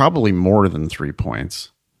of probably more than 3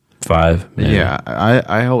 points. 5. Maybe. Yeah,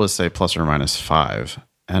 I always say plus or minus 5,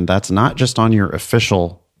 and that's not just on your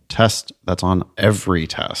official test. That's on every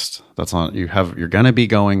test. You're going to be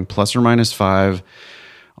going plus or minus 5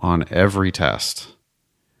 on every test.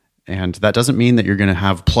 And that doesn't mean that you're going to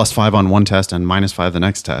have plus 5 on one test and minus 5 the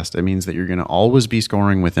next test. It means that you're going to always be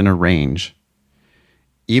scoring within a range.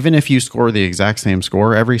 Even if you score the exact same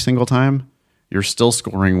score every single time, you're still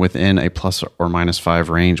scoring within a plus or minus 5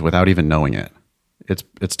 range without even knowing it.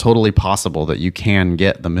 It's totally possible that you can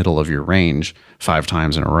get the middle of your range 5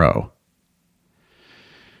 times in a row.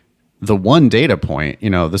 The one data point,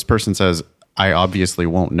 this person says, I obviously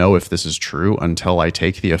won't know if this is true until I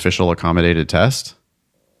take the official accommodated test.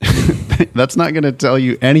 That's not going to tell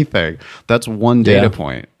you anything. That's one data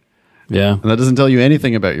point. Yeah. And that doesn't tell you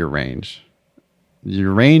anything about your range.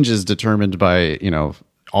 Your range is determined by,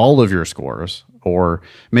 all of your scores, or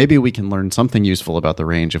maybe we can learn something useful about the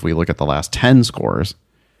range if we look at the last 10 scores.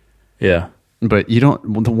 Yeah. But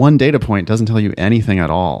the one data point doesn't tell you anything at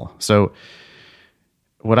all. So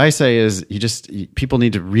what I say is people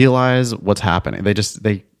need to realize what's happening.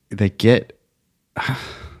 They get,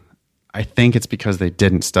 I think it's because they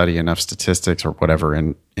didn't study enough statistics or whatever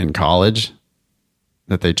in college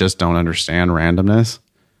that they just don't understand randomness.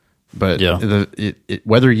 But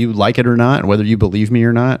whether you like it or not, whether you believe me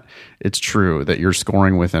or not, it's true that you're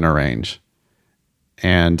scoring within a range,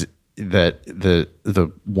 and that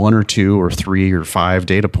the 1 or 2 or 3 or 5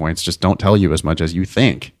 data points just don't tell you as much as you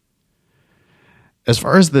think. As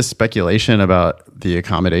far as this speculation about the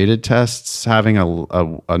accommodated tests having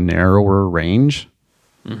a narrower range,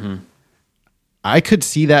 I could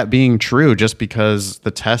see that being true just because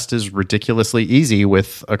the test is ridiculously easy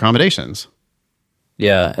with accommodations.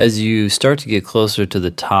 Yeah, as you start to get closer to the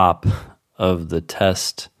top of the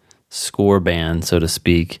test score band, so to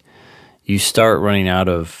speak, you start running out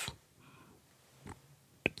of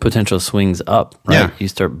potential swings up, right? Yeah. You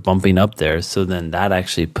start bumping up there, so then that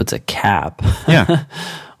actually puts a cap Yeah.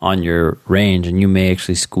 on your range, and you may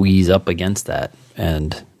actually squeeze up against that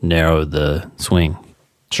and narrow the swing.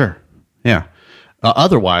 Sure. Yeah.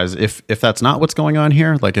 Otherwise, if that's not what's going on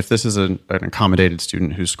here, like if this is an accommodated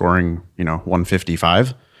student who's scoring,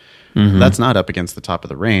 155, that's not up against the top of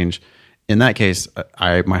the range. In that case,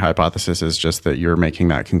 my hypothesis is just that you're making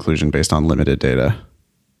that conclusion based on limited data.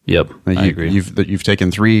 Yep, I agree. You've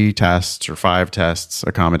taken 3 tests or 5 tests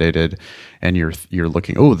accommodated, and you're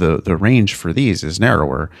looking. The range for these is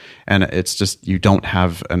narrower, and it's just you don't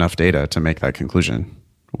have enough data to make that conclusion.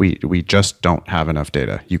 We just don't have enough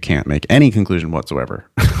data. You can't make any conclusion whatsoever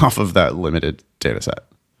off of that limited data set.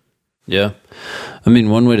 Yeah. I mean,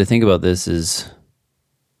 one way to think about this is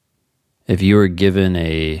if you were given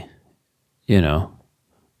a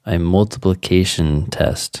multiplication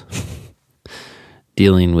test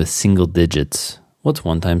dealing with single digits, what's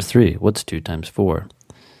 1 times 3? What's 2 times 4?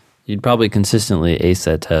 You'd probably consistently ace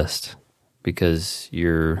that test because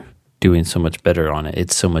you're doing so much better on it.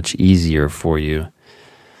 It's so much easier for you.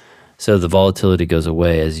 So the volatility goes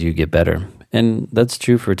away as you get better. And that's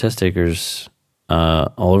true for test takers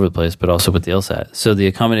all over the place, but also with the LSAT. So the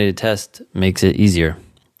accommodated test makes it easier,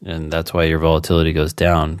 and that's why your volatility goes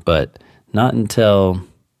down. But not until,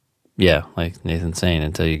 like Nathan's saying,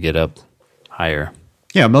 until you get up higher.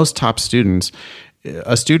 Yeah, most top students,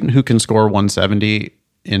 a student who can score 170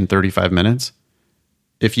 in 35 minutes,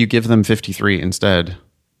 if you give them 53 instead,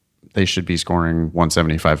 they should be scoring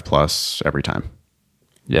 175 plus every time.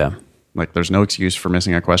 Yeah. Like, there's no excuse for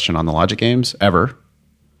missing a question on the logic games, ever.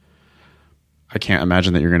 I can't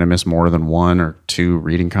imagine that you're going to miss more than 1 or 2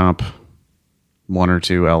 reading comp, 1 or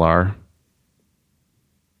 2 LR.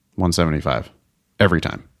 175 every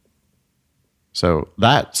time. So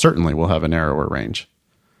that certainly will have a narrower range.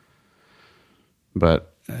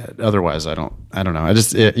 But otherwise, I don't know. I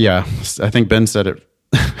think Ben said it.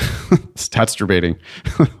 Statstrubaiting.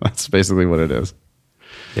 That's basically what it is.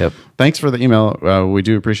 Yep. Thanks for the email. We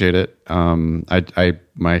do appreciate it. I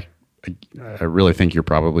really think you're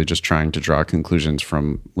probably just trying to draw conclusions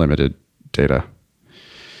from limited data.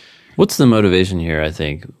 What's the motivation here, I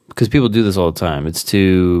think? Because people do this all the time. It's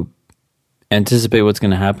to anticipate what's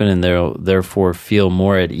going to happen and they'll therefore feel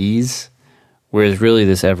more at ease. Whereas really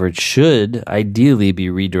this effort should ideally be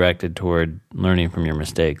redirected toward learning from your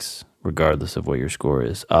mistakes, regardless of what your score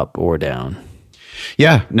is, up or down.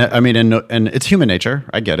 Yeah, I mean, and it's human nature.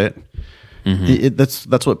 I get it. Mm-hmm.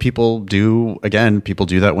 That's what people do. Again, people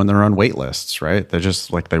do that when they're on wait lists, right? They're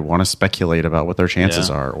just like, they want to speculate about what their chances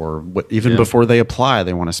are, or even before they apply,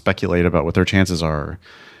 they want to speculate about what their chances are.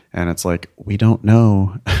 And it's like, we don't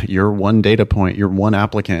know. You're one data point. You're one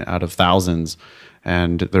applicant out of thousands,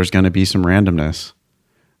 and there's going to be some randomness.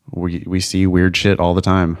 We see weird shit all the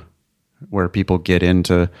time, where people get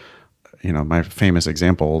into, my famous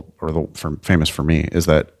example, or famous for me, is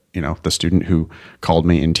that, the student who called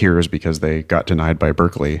me in tears because they got denied by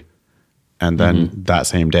Berkeley, and then that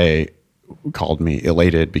same day called me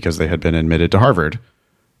elated because they had been admitted to Harvard.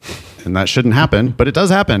 And that shouldn't happen, but it does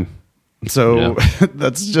happen. So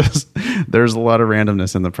that's just, there's a lot of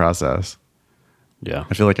randomness in the process. Yeah.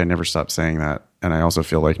 I feel like I never stop saying that. And I also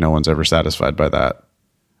feel like no one's ever satisfied by that.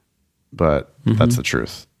 But that's the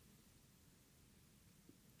truth.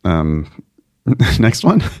 Next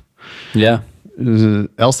one. Yeah.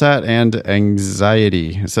 LSAT and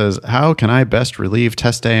anxiety. It says, how can I best relieve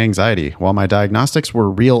test day anxiety? While my diagnostics were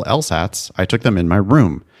real LSATs, I took them in my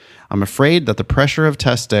room. I'm afraid that the pressure of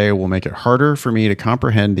test day will make it harder for me to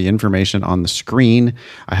comprehend the information on the screen.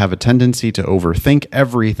 I have a tendency to overthink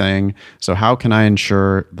everything. So how can I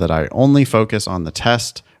ensure that I only focus on the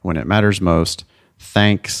test when it matters most?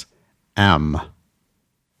 Thanks, M.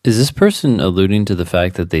 Is this person alluding to the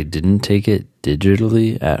fact that they didn't take it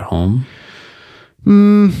digitally at home?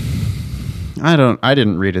 I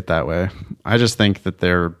didn't read it that way. I just think that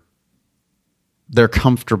they're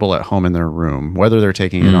comfortable at home in their room, whether they're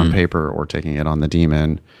taking it on paper or taking it on the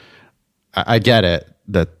Demon. I get it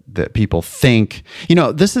that people think,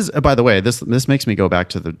 this is, by the way, this makes me go back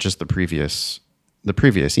to the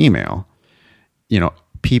previous email.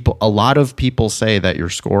 A lot of people say that your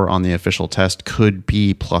score on the official test could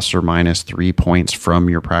be plus or minus 3 points from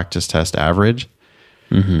your practice test average.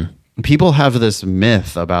 Mm-hmm. People have this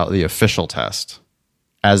myth about the official test,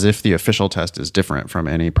 as if the official test is different from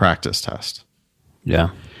any practice test.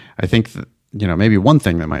 Yeah. I think that, maybe one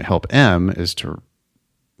thing that might help M is to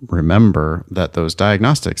remember that those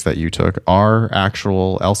diagnostics that you took are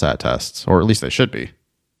actual LSAT tests, or at least they should be.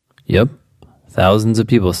 Yep. Thousands of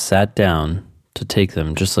people sat down to take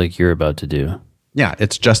them, just like you're about to do. Yeah,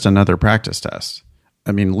 it's just another practice test.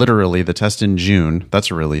 I mean, literally, the test in June, that's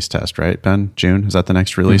a release test, right, Ben? June? Is that the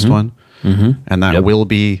next released one? Mm-hmm. And that will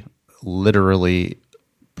be literally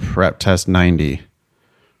prep test 90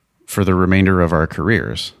 for the remainder of our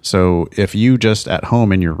careers. So if you just at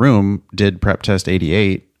home in your room did prep test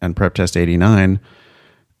 88 and prep test 89,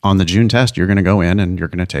 on the June test, you're going to go in and you're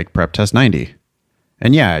going to take prep test 90.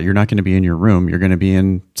 And yeah, you're not going to be in your room. You're going to be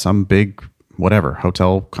in some big, whatever,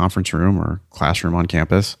 hotel conference room or classroom on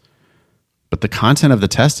campus. But the content of the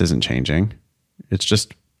test isn't changing. It's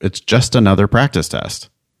just another practice test.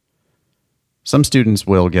 Some students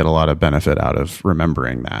will get a lot of benefit out of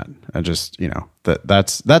remembering that. I just,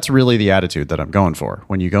 that's really the attitude that I'm going for.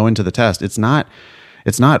 When you go into the test, it's not,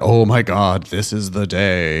 oh my God, this is the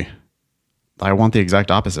day. I want the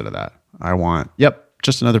exact opposite of that. I want,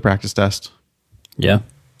 just another practice test. Yeah.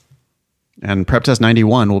 And prep test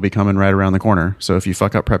 91 will be coming right around the corner. So if you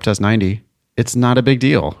fuck up prep test 90, it's not a big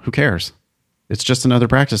deal. Who cares? It's just another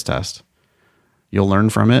practice test. You'll learn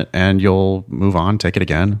from it and you'll move on, take it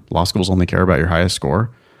again. Law schools only care about your highest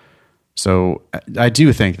score. So I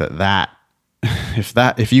do think that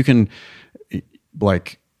if you can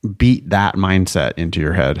like beat that mindset into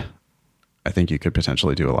your head, I think you could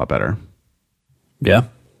potentially do a lot better. Yeah.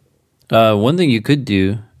 One thing you could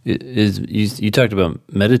do is you talked about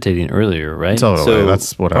meditating earlier, right? Totally. So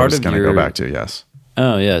that's what I was going to go back to. Yes.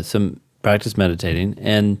 Oh yeah. Some practice meditating.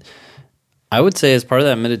 And I would say as part of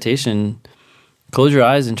that meditation, close your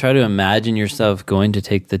eyes and try to imagine yourself going to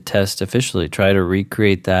take the test officially. Try to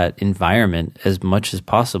recreate that environment as much as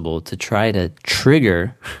possible to try to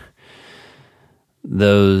trigger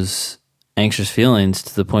those anxious feelings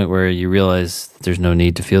to the point where you realize there's no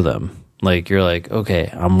need to feel them. Like you're like,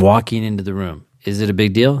 okay, I'm walking into the room. Is it a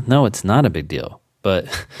big deal? No, it's not a big deal.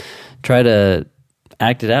 But try to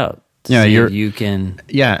act it out. Yeah, you can.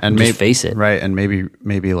 Yeah, and just face it, right? And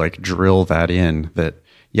maybe like drill that in that.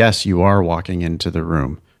 Yes, you are walking into the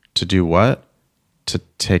room to do what? To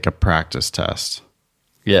take a practice test.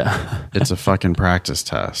 Yeah, it's a fucking practice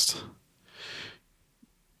test.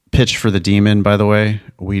 Pitch for the Demon, by the way.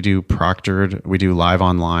 We do live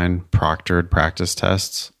online proctored practice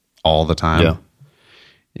tests all the time. Yeah.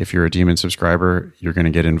 If you're a Demon subscriber, you're going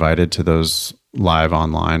to get invited to those live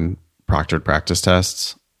online proctored practice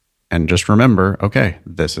tests. And just remember, okay,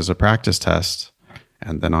 this is a practice test.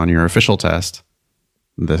 And then on your official test,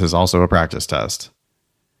 this is also a practice test.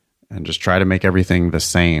 And just try to make everything the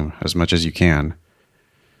same as much as you can.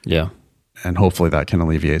 Yeah. And hopefully that can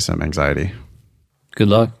alleviate some anxiety. Good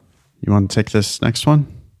luck. You want to take this next one?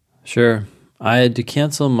 Sure. I had to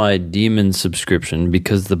cancel my Demon subscription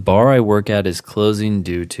because the bar I work at is closing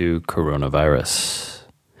due to coronavirus.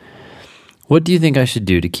 What do you think I should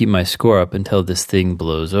do to keep my score up until this thing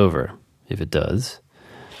blows over, if it does?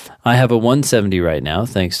 I have a 170 right now,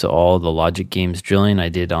 thanks to all the logic games drilling I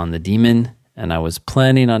did on the Demon, and I was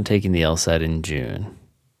planning on taking the LSAT in June.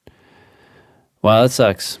 Wow, that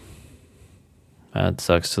sucks. That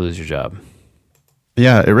sucks to lose your job.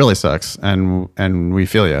 Yeah, it really sucks, and we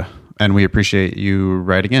feel you, and we appreciate you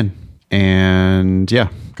writing in. And yeah,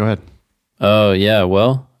 go ahead. Oh yeah,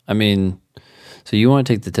 well, I mean, so you want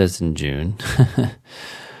to take the test in June?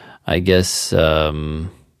 I guess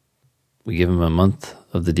we give him a month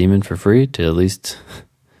of the Demon for free to at least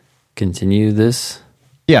continue this.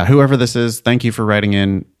 Yeah, whoever this is, thank you for writing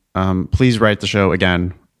in. Please write the show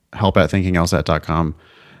again. help@thinkinglsat.com.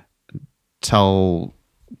 Tell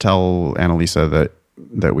Annalisa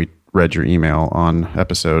that we read your email on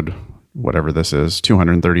episode whatever this is,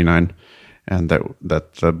 239, and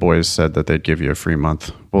that the boys said that they'd give you a free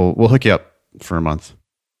month. We'll hook you up for a month.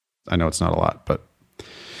 I know it's not a lot, but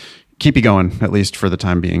keep you going at least for the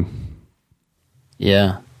time being.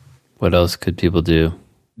 Yeah. What else could people do?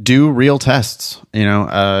 Do real tests.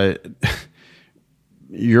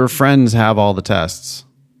 Your friends have all the tests.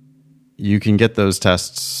 You can get those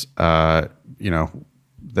tests. They're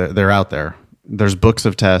out there. There's books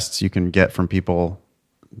of tests you can get from people.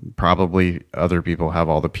 Probably other people have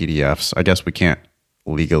all the PDFs. I guess we can't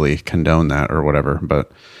legally condone that or whatever,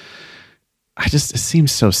 but it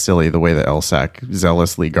seems so silly the way that LSAC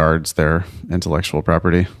zealously guards their intellectual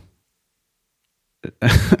property.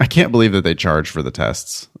 I can't believe that they charge for the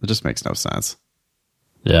tests. It just makes no sense.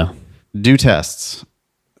 Yeah. Do tests.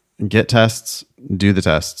 Get tests. Do the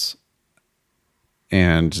tests.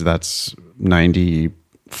 And that's 95%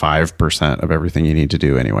 of everything you need to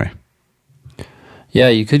do anyway. Yeah,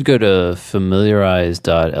 you could go to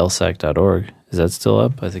familiarize.lsac.org. Is that still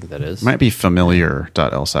up? I think that is. Might be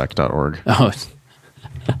familiar.lsac.org. Oh,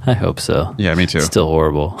 I hope so. Yeah, me too. It's still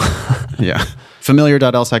horrible. Yeah.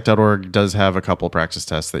 Familiar.lsac.org does have a couple practice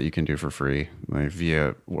tests that you can do for free, like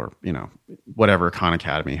via, or, whatever. Khan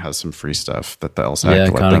Academy has some free stuff that the LSAC yeah,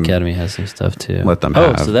 Khan Academy has some stuff too. Let them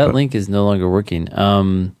have. Oh, so that link is no longer working.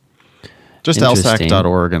 Just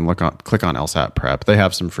lsac.org and click on LSAT prep. They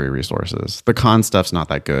have some free resources. The Khan stuff's not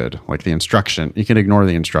that good. Like the instruction, you can ignore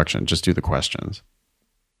the instruction. Just do the questions.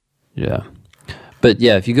 Yeah. But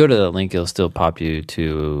yeah, if you go to that link, it'll still pop you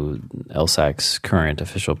to LSAC's current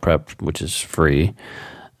official prep, which is free.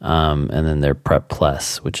 And then their Prep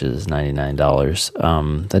Plus, which is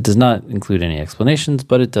 $99. That does not include any explanations,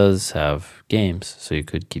 but it does have games. So you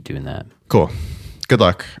could keep doing that. Cool. Good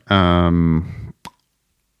luck.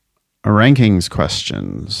 Rankings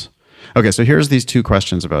questions. Okay, so here's these two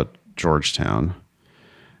questions about Georgetown.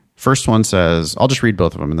 First one says, I'll just read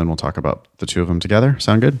both of them and then we'll talk about the two of them together.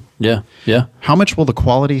 Sound good? Yeah. Yeah. How much will the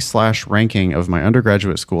quality/ranking of my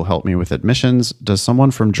undergraduate school help me with admissions? Does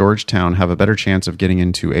someone from Georgetown have a better chance of getting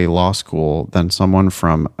into a law school than someone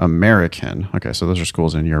from American? Okay, so those are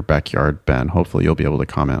schools in your backyard, Ben. Hopefully you'll be able to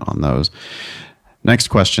comment on those. Next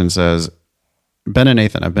question says, Ben and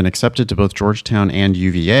Nathan, I've been accepted to both Georgetown and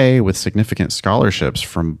UVA with significant scholarships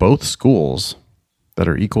from both schools that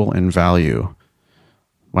are equal in value.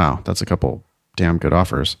 Wow, that's a couple damn good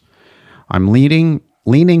offers. I'm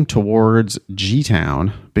leaning towards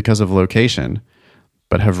G-Town because of location,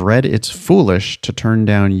 but have read it's foolish to turn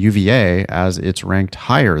down UVA as it's ranked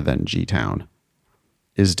higher than G-Town.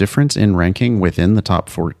 Is difference in ranking within the top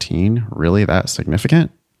 14 really that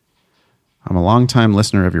significant? I'm a longtime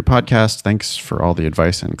listener of your podcast. Thanks for all the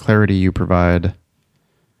advice and clarity you provide.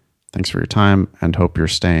 Thanks for your time and hope you're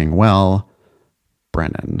staying well.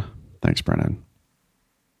 Brennan. Thanks, Brennan.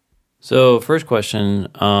 So first question,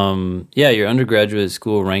 your undergraduate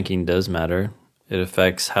school ranking does matter. It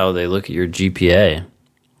affects how they look at your GPA.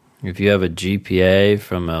 If you have a GPA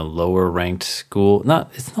from a lower ranked school,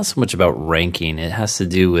 it's not so much about ranking. It has to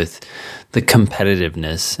do with the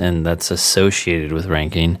competitiveness, and that's associated with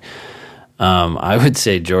ranking. I would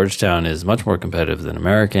say Georgetown is much more competitive than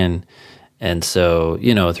American. And so, a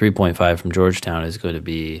 3.5 from Georgetown is going to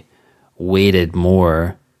be weighted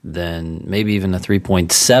more than maybe even a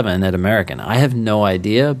 3.7 at American. I have no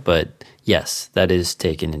idea, but yes, that is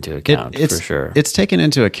taken into account for sure. It's taken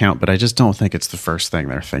into account, but I just don't think it's the first thing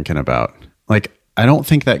they're thinking about. Like, I don't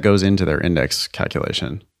think that goes into their index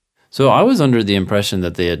calculation. So I was under the impression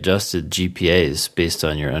that they adjusted GPAs based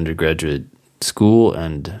on your undergraduate school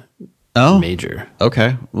and major.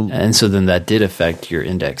 Okay. And so then that did affect your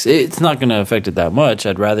index. It's not going to affect it that much.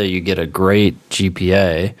 I'd rather you get a great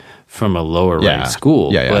GPA from a lower ranked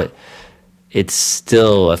school, but it's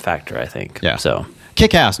still a factor, I think. Yeah. So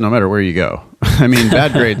kick ass no matter where you go. I mean,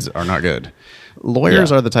 bad grades are not good.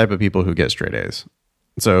 Lawyers are the type of people who get straight A's.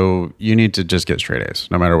 So you need to just get straight A's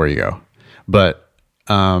no matter where you go. But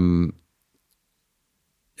I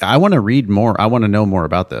want to read more. I want to know more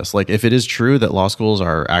about this. Like, if it is true that law schools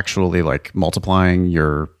are actually like multiplying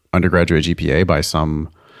your undergraduate GPA by some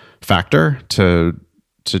factor to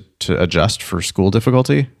adjust for school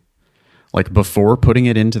difficulty, like before putting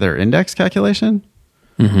it into their index calculation,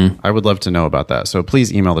 I would love to know about that. So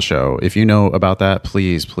please email the show. If you know about that,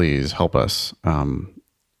 please help us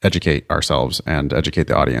educate ourselves and educate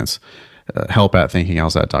the audience.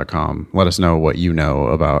 help@thinkinglsat.com. Let us know what you know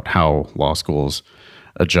about how law schools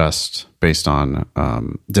adjust based on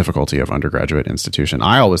difficulty of undergraduate institution.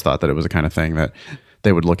 I always thought that it was the kind of thing that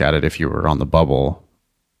they would look at it if you were on the bubble.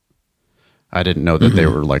 I didn't know that they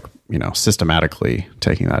were like, systematically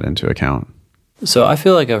taking that into account. So I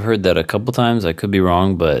feel like I've heard that a couple times. I could be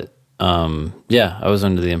wrong, but I was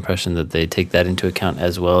under the impression that they take that into account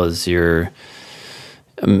as well as your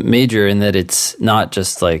major, in that it's not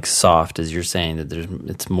just like soft, as you're saying, that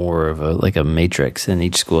it's more of a matrix, and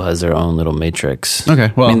each school has their own little matrix.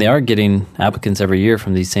 Okay, well, I mean, they are getting applicants every year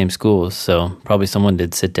from these same schools, so probably someone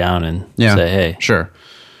did sit down and say, hey. Sure.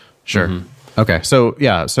 Okay, so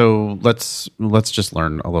let's just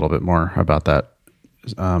learn a little bit more about that.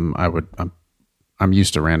 I'm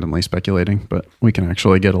used to randomly speculating, but we can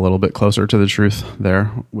actually get a little bit closer to the truth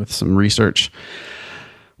there with some research.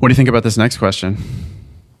 What do you think about this next question?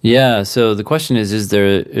 Yeah, so the question is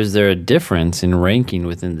there a difference in ranking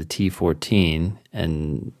within the T14,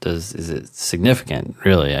 and is it significant,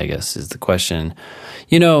 really, I guess, is the question.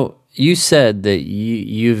 You said that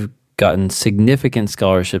you've gotten significant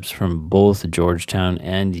scholarships from both Georgetown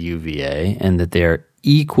and UVA, and that they are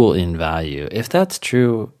equal in value. If that's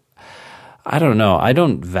true, I don't know. I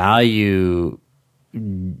don't value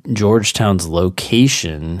Georgetown's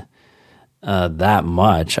location that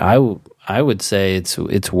much. I would say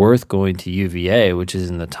it's worth going to UVA, which is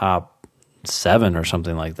in the top 7 or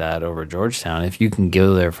something like that, over Georgetown. If you can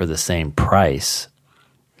go there for the same price,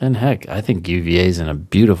 then heck, I think UVA is in a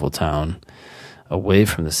beautiful town away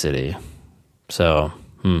from the city. So,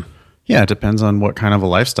 yeah, it depends on what kind of a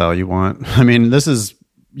lifestyle you want. I mean,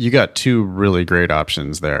 you got two really great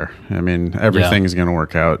options there. I mean, everything's going to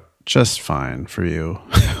work out just fine for you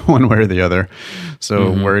one way or the other.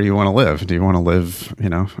 So where do you want to live? Do you want to live,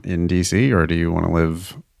 in DC, or do you want to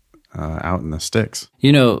live out in the sticks?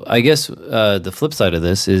 I guess the flip side of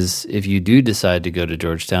this is if you do decide to go to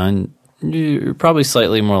Georgetown, you're probably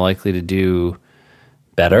slightly more likely to do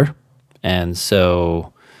better. And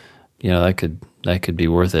so, that could be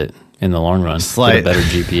worth it in the long run. Get a better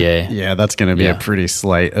GPA. Yeah, that's going to be a pretty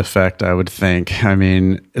slight effect, I would think. I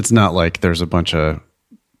mean, it's not like there's a bunch of,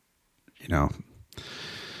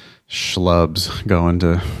 schlubs going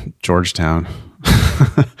to Georgetown.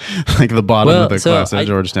 Like the bottom of the class at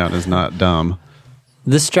Georgetown is not dumb.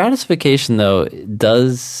 The stratification, though,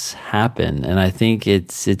 does happen, and I think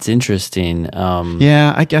it's interesting.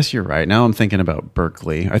 Yeah, I guess you're right. Now I'm thinking about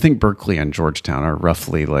Berkeley. I think Berkeley and Georgetown are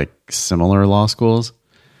roughly like similar law schools.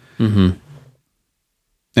 Mm-hmm.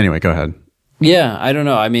 Anyway, go ahead. Yeah, I don't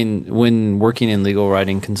know. I mean, when working in legal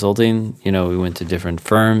writing consulting, we went to different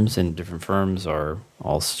firms, and different firms are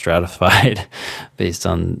all stratified based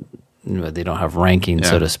on, they don't have rankings,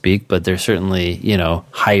 so to speak, but they're certainly,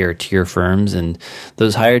 higher tier firms. And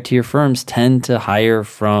those higher tier firms tend to hire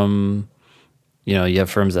from, you have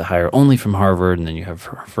firms that hire only from Harvard, and then you have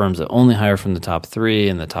firms that only hire from the top 3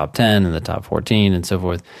 and the top 10 and the top 14 and so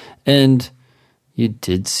forth. And you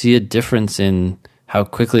did see a difference in how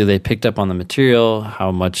quickly they picked up on the material,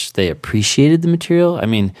 how much they appreciated the material. I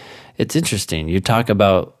mean, it's interesting. You talk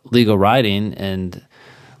about legal writing, and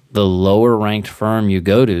the lower ranked firm you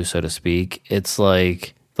go to, so to speak, it's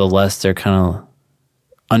like the less they're kind of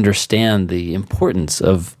understand the importance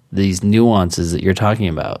of these nuances that you're talking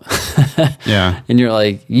about. Yeah. And you're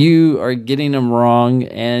like, you are getting them wrong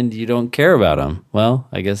and you don't care about them. Well,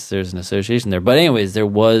 I guess there's an association there. But anyways,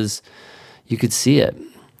 you could see it.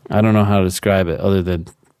 I don't know how to describe it other than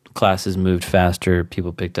classes moved faster,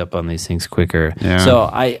 people picked up on these things quicker. Yeah. So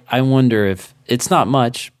I wonder if it's not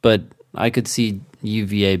much, but I could see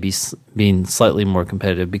UVA being slightly more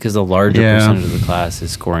competitive because a larger percentage of the class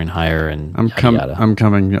is scoring higher, and I'm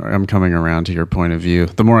coming around to your point of view.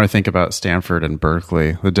 The more I think about Stanford and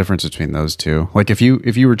Berkeley, the difference between those two, like if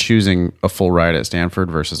you were choosing a full ride at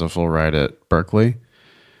Stanford versus a full ride at Berkeley,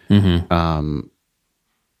 I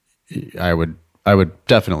would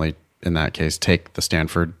definitely in that case take the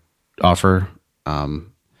Stanford offer. I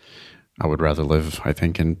would rather live, I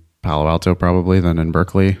think, in Palo Alto probably than in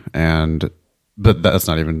Berkeley, but that's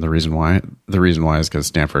not even the reason why. The reason why is because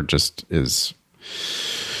Stanford just is.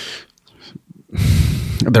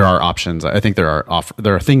 There are options. I think there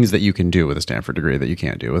are things that you can do with a Stanford degree that you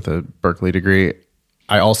can't do with a Berkeley degree.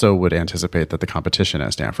 I also would anticipate that the competition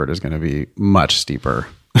at Stanford is going to be much steeper.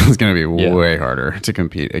 It's going to be way harder to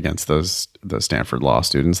compete against the Stanford law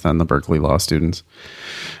students than the Berkeley law students.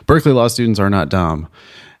 Berkeley law students are not dumb,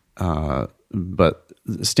 but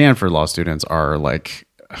Stanford law students are like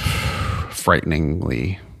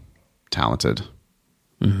frighteningly talented.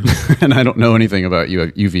 Mm-hmm. And I don't know anything about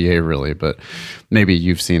UVA really, but maybe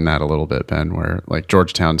you've seen that a little bit, Ben, where like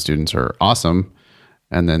Georgetown students are awesome,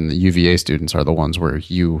 and then the UVA students are the ones where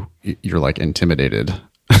you're like intimidated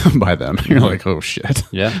by them. You're like, oh shit.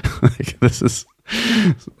 Yeah. Like, this is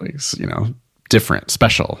like, different,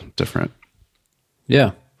 special, different.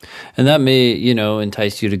 Yeah. And that may,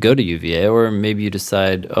 entice you to go to UVA, or maybe you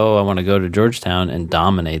decide, oh, I want to go to Georgetown and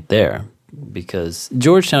dominate there, because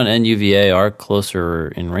Georgetown and UVA are closer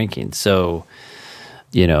in rankings. So,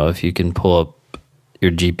 if you can pull up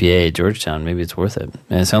your GPA at Georgetown, maybe it's worth it.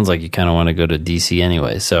 And it sounds like you kind of want to go to DC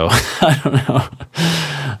anyway. So I don't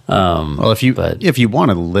know. Well, if you want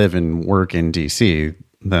to live and work in DC,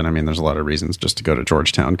 then I mean, there's a lot of reasons just to go to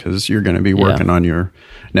Georgetown, because you're going to be working on your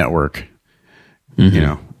network,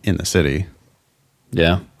 in the city.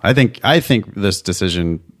 Yeah. I think this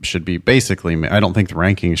decision should be basically, I don't think the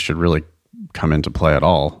rankings should really come into play at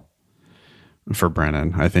all for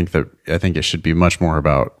Brennan. I think it should be much more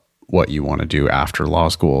about what you want to do after law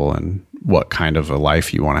school and what kind of a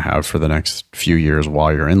life you want to have for the next few years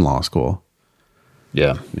while you're in law school.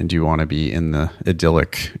 Yeah. And do you want to be in the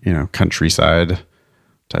idyllic, countryside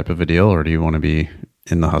type of a deal, or do you want to be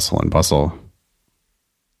in the hustle and bustle?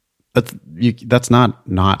 That's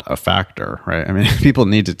not a factor, right? I mean, people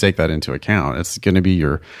need to take that into account. It's going to be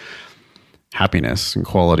your happiness and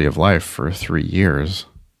quality of life for 3 years,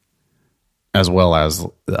 as well as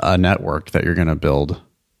a network that you're going to build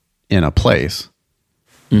in a place,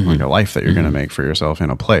 like a life that you're going to make for yourself in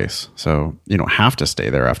a place. So you don't have to stay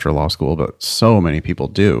there after law school, but so many people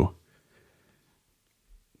do.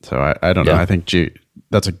 So I don't know. I think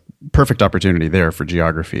that's a perfect opportunity there for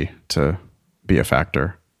geography to be a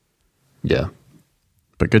factor. Yeah.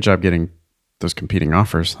 But good job getting those competing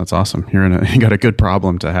offers. That's awesome. You got a good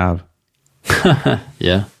problem to have.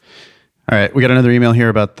 Yeah. All right. We got another email here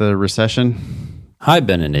about the recession. Hi,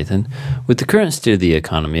 Ben and Nathan. With the current state of the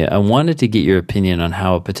economy, I wanted to get your opinion on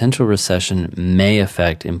how a potential recession may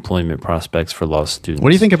affect employment prospects for law students. What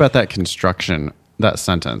do you think about that construction, that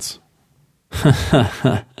sentence?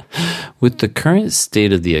 With the current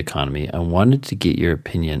state of the economy, I wanted to get your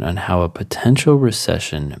opinion on how a potential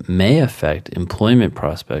recession may affect employment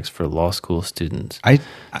prospects for law school students.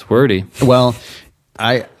 It's wordy. Well,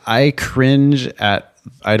 I cringe at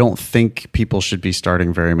I don't think people should be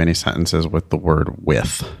starting very many sentences with the word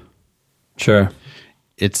with. Sure.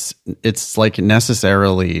 It's like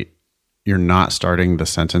necessarily you're not starting the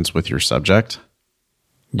sentence with your subject.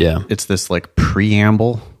 Yeah. It's this like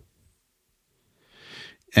preamble.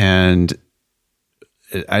 And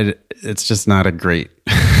it's just not a great,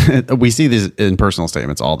 we see these in personal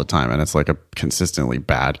statements all the time, and it's like a consistently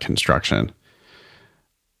bad construction.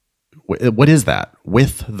 What is that?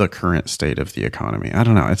 With the current state of the economy. I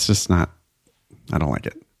don't know. It's just not, I don't like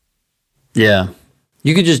it. Yeah.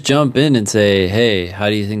 You could just jump in and say, hey, how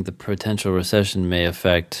do you think the potential recession may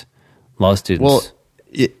affect law students'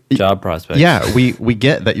 job prospects? Yeah, we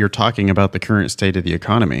get that you're talking about the current state of the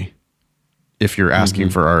economy if you're asking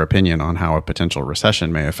for our opinion on how a potential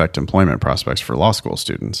recession may affect employment prospects for law school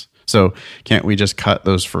students. So can't we just cut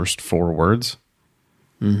those first 4 words?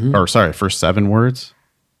 Or sorry, first 7 words?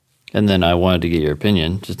 And then I wanted to get your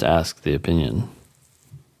opinion. Just ask the opinion.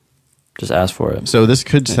 Just ask for it. So this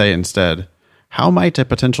could say instead, how might a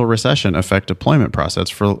potential recession affect employment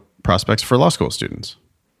prospects for law school students?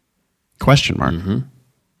 Question mark.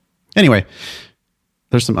 Anyway,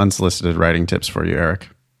 there's some unsolicited writing tips for you, Eric.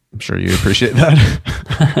 I'm sure you appreciate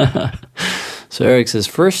that. So Eric says,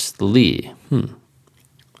 firstly,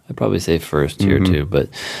 I'd probably say first here too,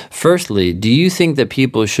 but firstly, do you think that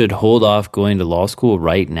people should hold off going to law school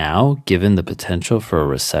right now, given the potential for a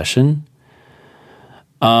recession?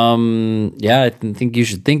 Yeah, I think you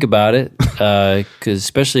should think about it, because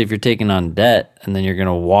especially if you're taking on debt and then you're going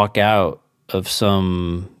to walk out of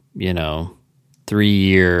some,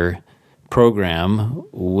 3-year program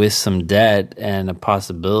with some debt and a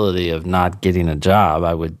possibility of not getting a job,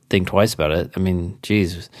 I would think twice about it. I mean,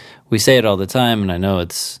 geez, we say it all the time, and I know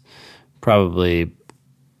it's probably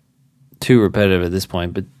too repetitive at this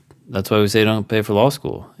point, but that's why we say don't pay for law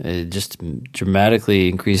school. It just dramatically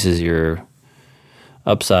increases your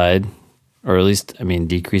upside, or at least,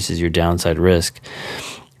 decreases your downside risk.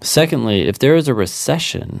 Secondly, if there is a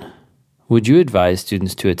recession, would you advise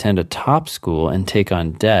students to attend a top school and take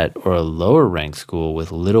on debt, or a lower ranked school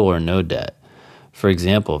with little or no debt? For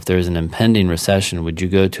example, if there's an impending recession, would you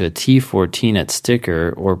go to a T14 at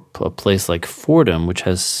Sticker, or a place like Fordham, which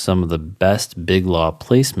has some of the best big law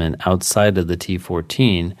placement outside of the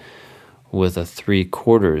T14 with a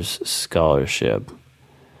 3/4 scholarship?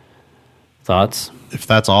 Thoughts? If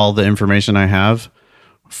that's all the information I have,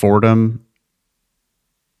 Fordham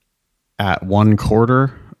at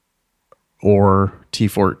 1/4 or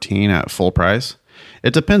T14 at full price.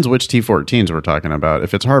 It depends which T14s we're talking about.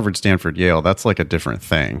 If it's Harvard, Stanford, Yale, that's like a different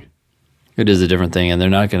thing. It is a different thing, and they're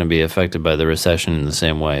not going to be affected by the recession in the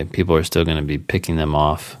same way. People are still going to be picking them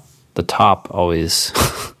off. The top always,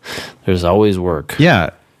 there's always work. Yeah,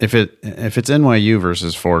 if it's NYU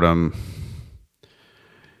versus Fordham,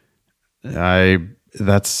 I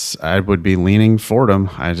would be leaning Fordham.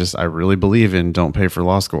 I really believe in don't pay for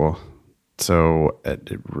law school. So,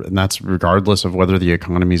 and that's regardless of whether the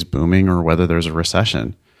economy's booming or whether there's a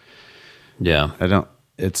recession. Yeah. The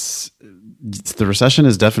recession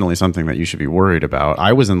is definitely something that you should be worried about.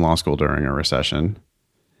 I was in law school during a recession,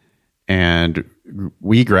 and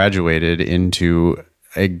we graduated into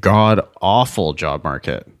a god-awful job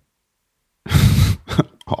market.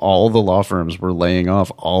 All the law firms were laying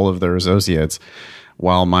off all of their associates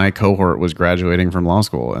while my cohort was graduating from law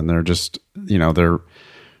school. And they're just,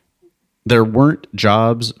 there weren't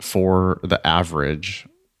jobs for the average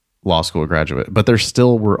law school graduate, but there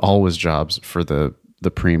still were always jobs for the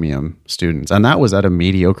premium students. And that was at a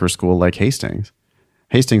mediocre school like Hastings.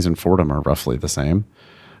 Hastings and Fordham are roughly the same.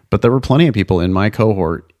 But there were plenty of people in my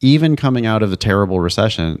cohort, even coming out of the terrible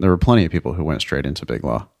recession, there were plenty of people who went straight into big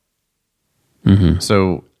law.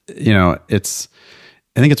 So, I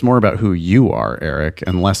think it's more about who you are, Eric,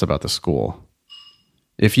 and less about the school.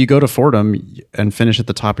 If you go to Fordham and finish at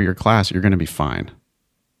the top of your class, you're going to be fine.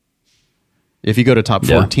 If you go to top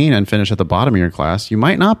 14 and finish at the bottom of your class, you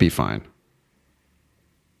might not be fine.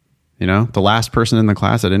 The last person in the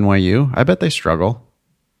class at NYU, I bet they struggle.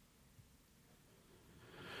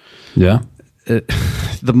 Yeah.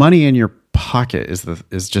 The money in your pocket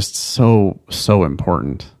is just so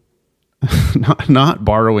important. Not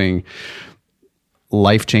borrowing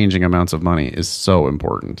life-changing amounts of money is so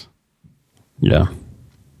important. Yeah.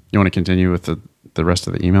 You want to continue with the rest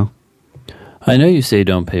of the email? I know you say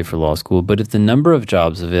don't pay for law school, but if the number of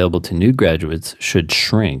jobs available to new graduates should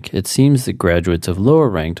shrink, it seems that graduates of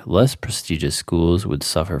lower-ranked, less prestigious schools would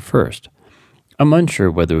suffer first. I'm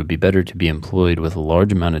unsure whether it would be better to be employed with a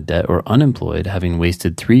large amount of debt or unemployed, having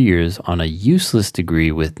wasted 3 years on a useless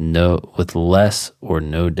degree with less or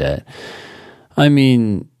no debt. I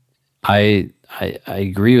I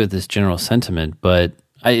agree with this general sentiment, but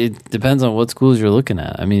it depends on what schools you're looking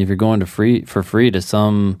at. I mean, if you're going to for free to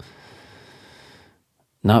some,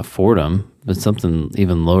 not Fordham, but something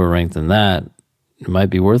even lower ranked than that, it might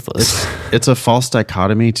be worthless. It's a false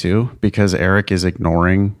dichotomy too, because Eric is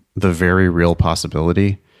ignoring the very real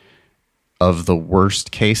possibility of the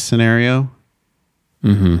worst case scenario.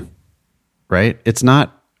 Mm-hmm. Right? It's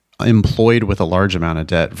not employed with a large amount of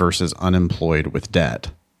debt versus unemployed with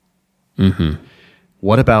debt. Mm-hmm.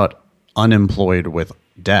 What about unemployed with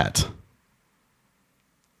debt?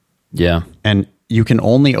 Yeah. And you can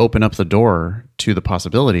only open up the door to the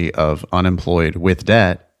possibility of unemployed with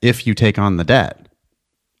debt if you take on the debt.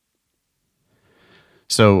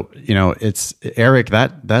 So, it's Eric,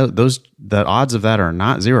 that odds of that are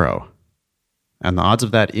not zero. And the odds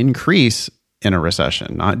of that increase in a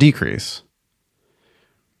recession, not decrease.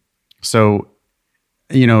 So,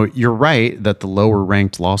 you're right that the lower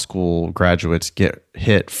ranked law school graduates get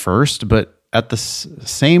hit first, but at the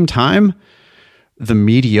same time, the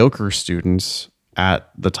mediocre students at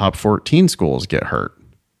the top 14 schools get hurt.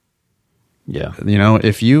 Yeah.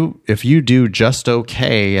 If you do just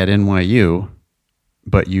okay at NYU,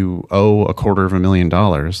 but you owe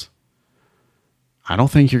 $250,000, I don't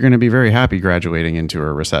think you're going to be very happy graduating into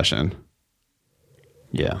a recession.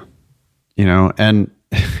 Yeah. And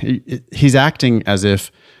he's acting as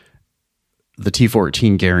if the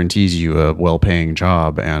T14 guarantees you a well-paying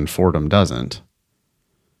job and Fordham doesn't.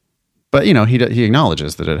 But, he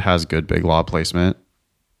acknowledges that it has good big law placement.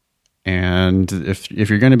 And if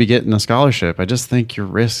you're going to be getting a scholarship, I just think your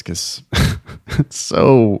risk is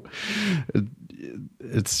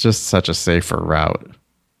it's just such a safer route.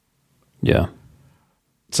 Yeah.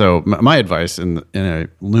 So my advice in a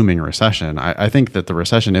looming recession, I think that the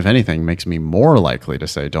recession, if anything, makes me more likely to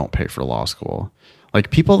say don't pay for law school.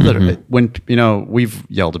 Like people that are, when, we've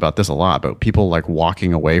yelled about this a lot, but people like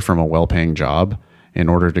walking away from a well-paying job in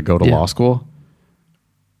order to go to law school,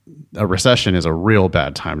 a recession is a real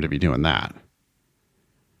bad time to be doing that.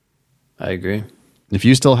 I agree. If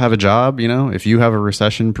you still have a job, if you have a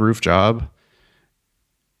recession-proof job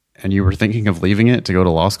and you were thinking of leaving it to go to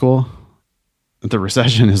law school, the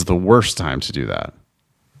recession is the worst time to do that.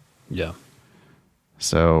 Yeah.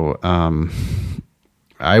 So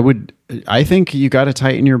I think you got to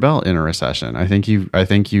tighten your belt in a recession. I think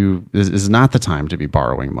this is not the time to be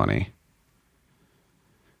borrowing money.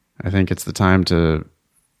 I think it's the time to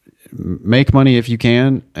make money if you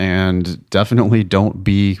can, and definitely don't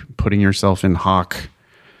be putting yourself in hock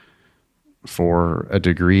for a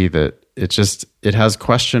degree that it has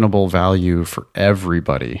questionable value for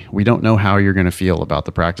everybody. We don't know how you're going to feel about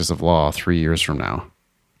the practice of law 3 years from now.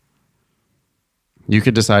 You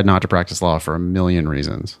could decide not to practice law for a million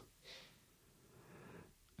reasons.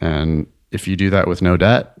 And if you do that with no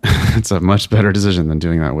debt, it's a much better decision than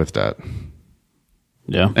doing that with debt.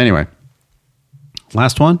 Yeah. Anyway,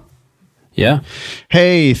 last one. Yeah.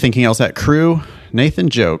 Hey, Thinking LSAT crew. Nathan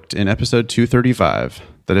joked in episode 235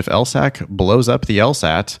 that if LSAC blows up the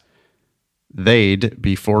LSAT, they'd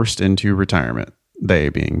be forced into retirement. They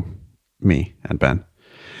being me and Ben.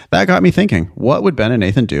 That got me thinking, what would Ben and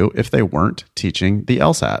Nathan do if they weren't teaching the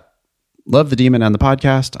LSAT? Love the Demon and the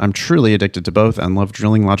podcast. I'm truly addicted to both and love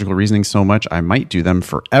drilling logical reasoning so much I might do them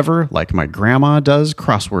forever like my grandma does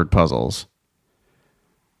crossword puzzles.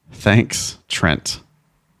 Thanks, Trent.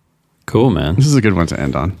 Cool, man. This is a good one to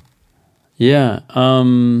end on. Yeah.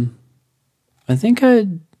 I think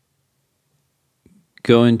I'd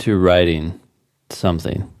go into writing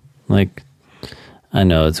something. Like, I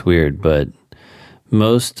know it's weird, but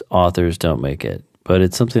most authors don't make it. But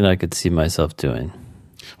it's something I could see myself doing.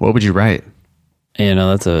 What would you write?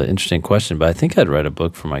 That's an interesting question, but I think I'd write a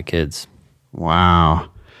book for my kids. Wow.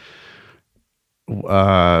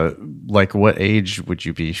 Like what age would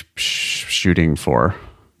you be shooting for?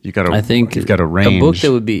 You've got a range. A book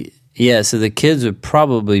that would be, so the kids would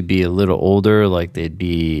probably be a little older, like they'd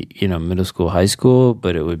be, middle school, high school,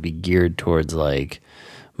 but it would be geared towards like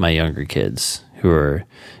my younger kids who are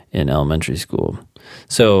in elementary school.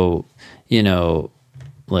 So,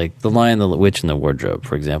 like The Lion, the Witch, and the Wardrobe,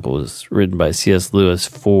 for example, was written by C.S. Lewis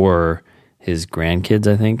for his grandkids,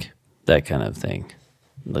 I think. That kind of thing.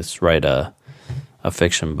 Let's write a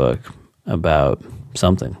fiction book about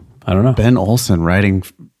something. I don't know. Ben Olson writing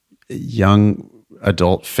young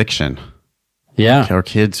adult fiction. Yeah. Or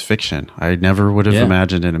kids fiction. I never would have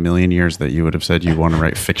imagined in a million years that you would have said you want to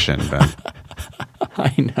write fiction, Ben.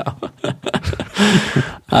 I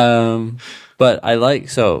know. But I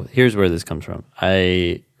so here's where this comes from.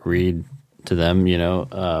 I read to them,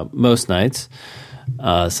 most nights.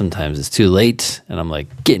 Sometimes it's too late and I'm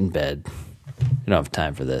like, get in bed. You don't have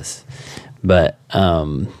time for this. But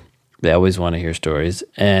they always want to hear stories,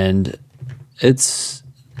 and it's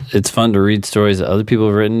fun to read stories that other people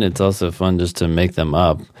have written. It's also fun just to make them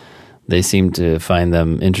up. They seem to find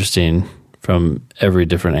them interesting from every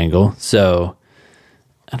different angle. So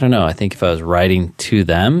I don't know. I think if I was writing to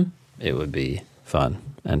them, it would be fun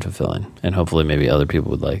and fulfilling, and hopefully maybe other people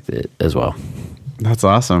would like it as well. That's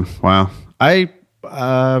awesome. Wow. I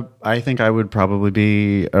think I would probably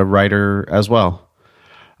be a writer as well.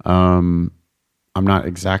 I'm not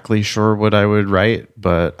exactly sure what I would write,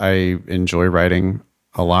 but I enjoy writing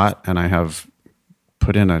a lot, and I have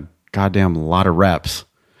put in a goddamn lot of reps.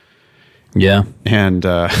 Yeah. And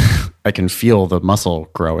I can feel the muscle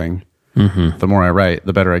growing. Mm-hmm. The more I write,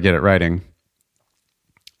 the better I get at writing.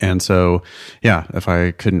 And so, yeah, if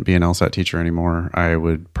I couldn't be an LSAT teacher anymore, I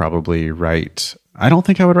would probably write. I don't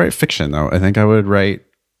think I would write fiction, though. I think I would write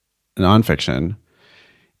nonfiction.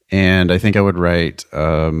 And I think I would write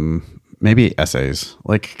maybe essays,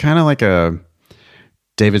 like kind of like a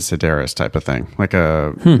David Sedaris type of thing, like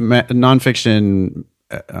a nonfiction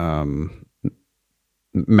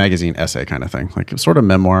magazine essay kind of thing, like sort of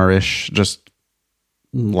memoir-ish, just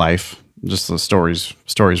life, just the stories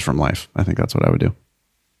from life. I think that's what I would do.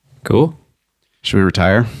 Cool. Should we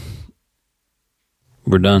retire?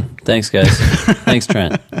 We're done. Thanks, guys. Thanks,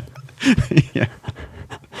 Trent. Yeah.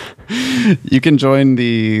 You can join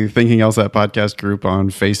the Thinking LSAT podcast group on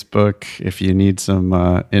Facebook if you need some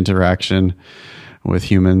interaction with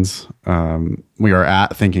humans. We are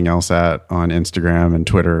at Thinking LSAT on Instagram and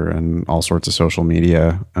Twitter and all sorts of social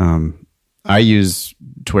media. I use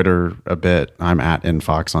Twitter a bit. I'm at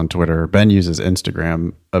InFox on Twitter. Ben uses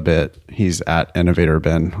Instagram a bit. He's at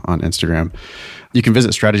InnovatorBen on Instagram. You can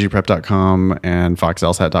visit strategyprep.com and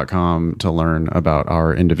foxlsat.com to learn about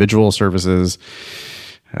our individual services.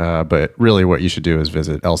 But really what you should do is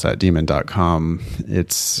visit lsatdemon.com.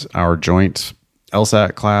 It's our joint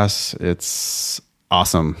LSAT class. It's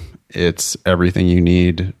awesome. It's everything you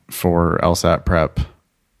need for LSAT prep.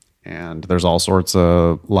 And there's all sorts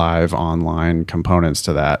of live online components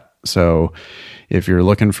to that. So if you're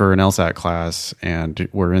looking for an LSAT class, and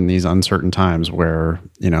we're in these uncertain times where,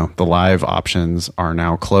 the live options are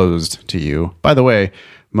now closed to you. By the way,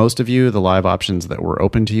 most of you, the live options that were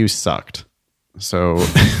open to you sucked. So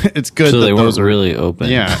it's good so that they those weren't are really open.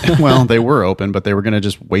 Yeah. Well, they were open, but they were going to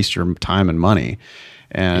just waste your time and money.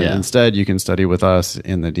 And instead you can study with us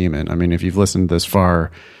in the Demon. I mean, if you've listened this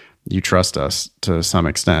far, you trust us to some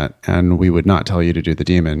extent, and we would not tell you to do the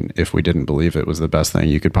Demon if we didn't believe it was the best thing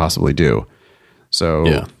you could possibly do.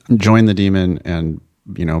 So join the Demon and,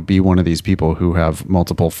 be one of these people who have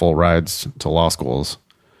multiple full rides to law schools.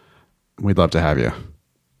 We'd love to have you.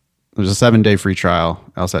 There's a 7-day free trial,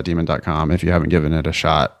 lsatdemon.com. If you haven't given it a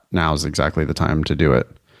shot, now is exactly the time to do it.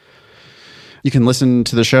 You can listen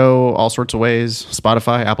to the show all sorts of ways: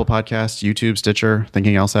 Spotify, Apple Podcasts, YouTube, Stitcher,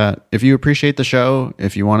 Thinking LSAT. If you appreciate the show,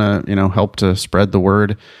 if you want to, help to spread the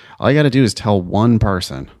word, all you got to do is tell one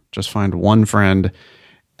person. Just find one friend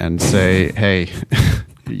and say, "Hey,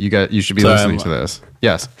 you should be listening to this."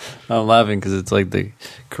 Yes, I'm laughing because it's like the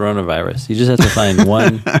coronavirus. You just have to find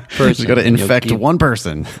one person. You got to infect one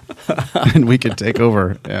person, and we could take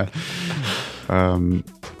over. Yeah.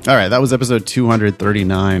 All right, that was episode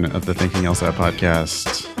 239 of the Thinking LSAT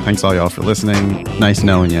podcast. Thanks all y'all for listening. Nice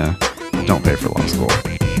knowing you. Don't pay for law school.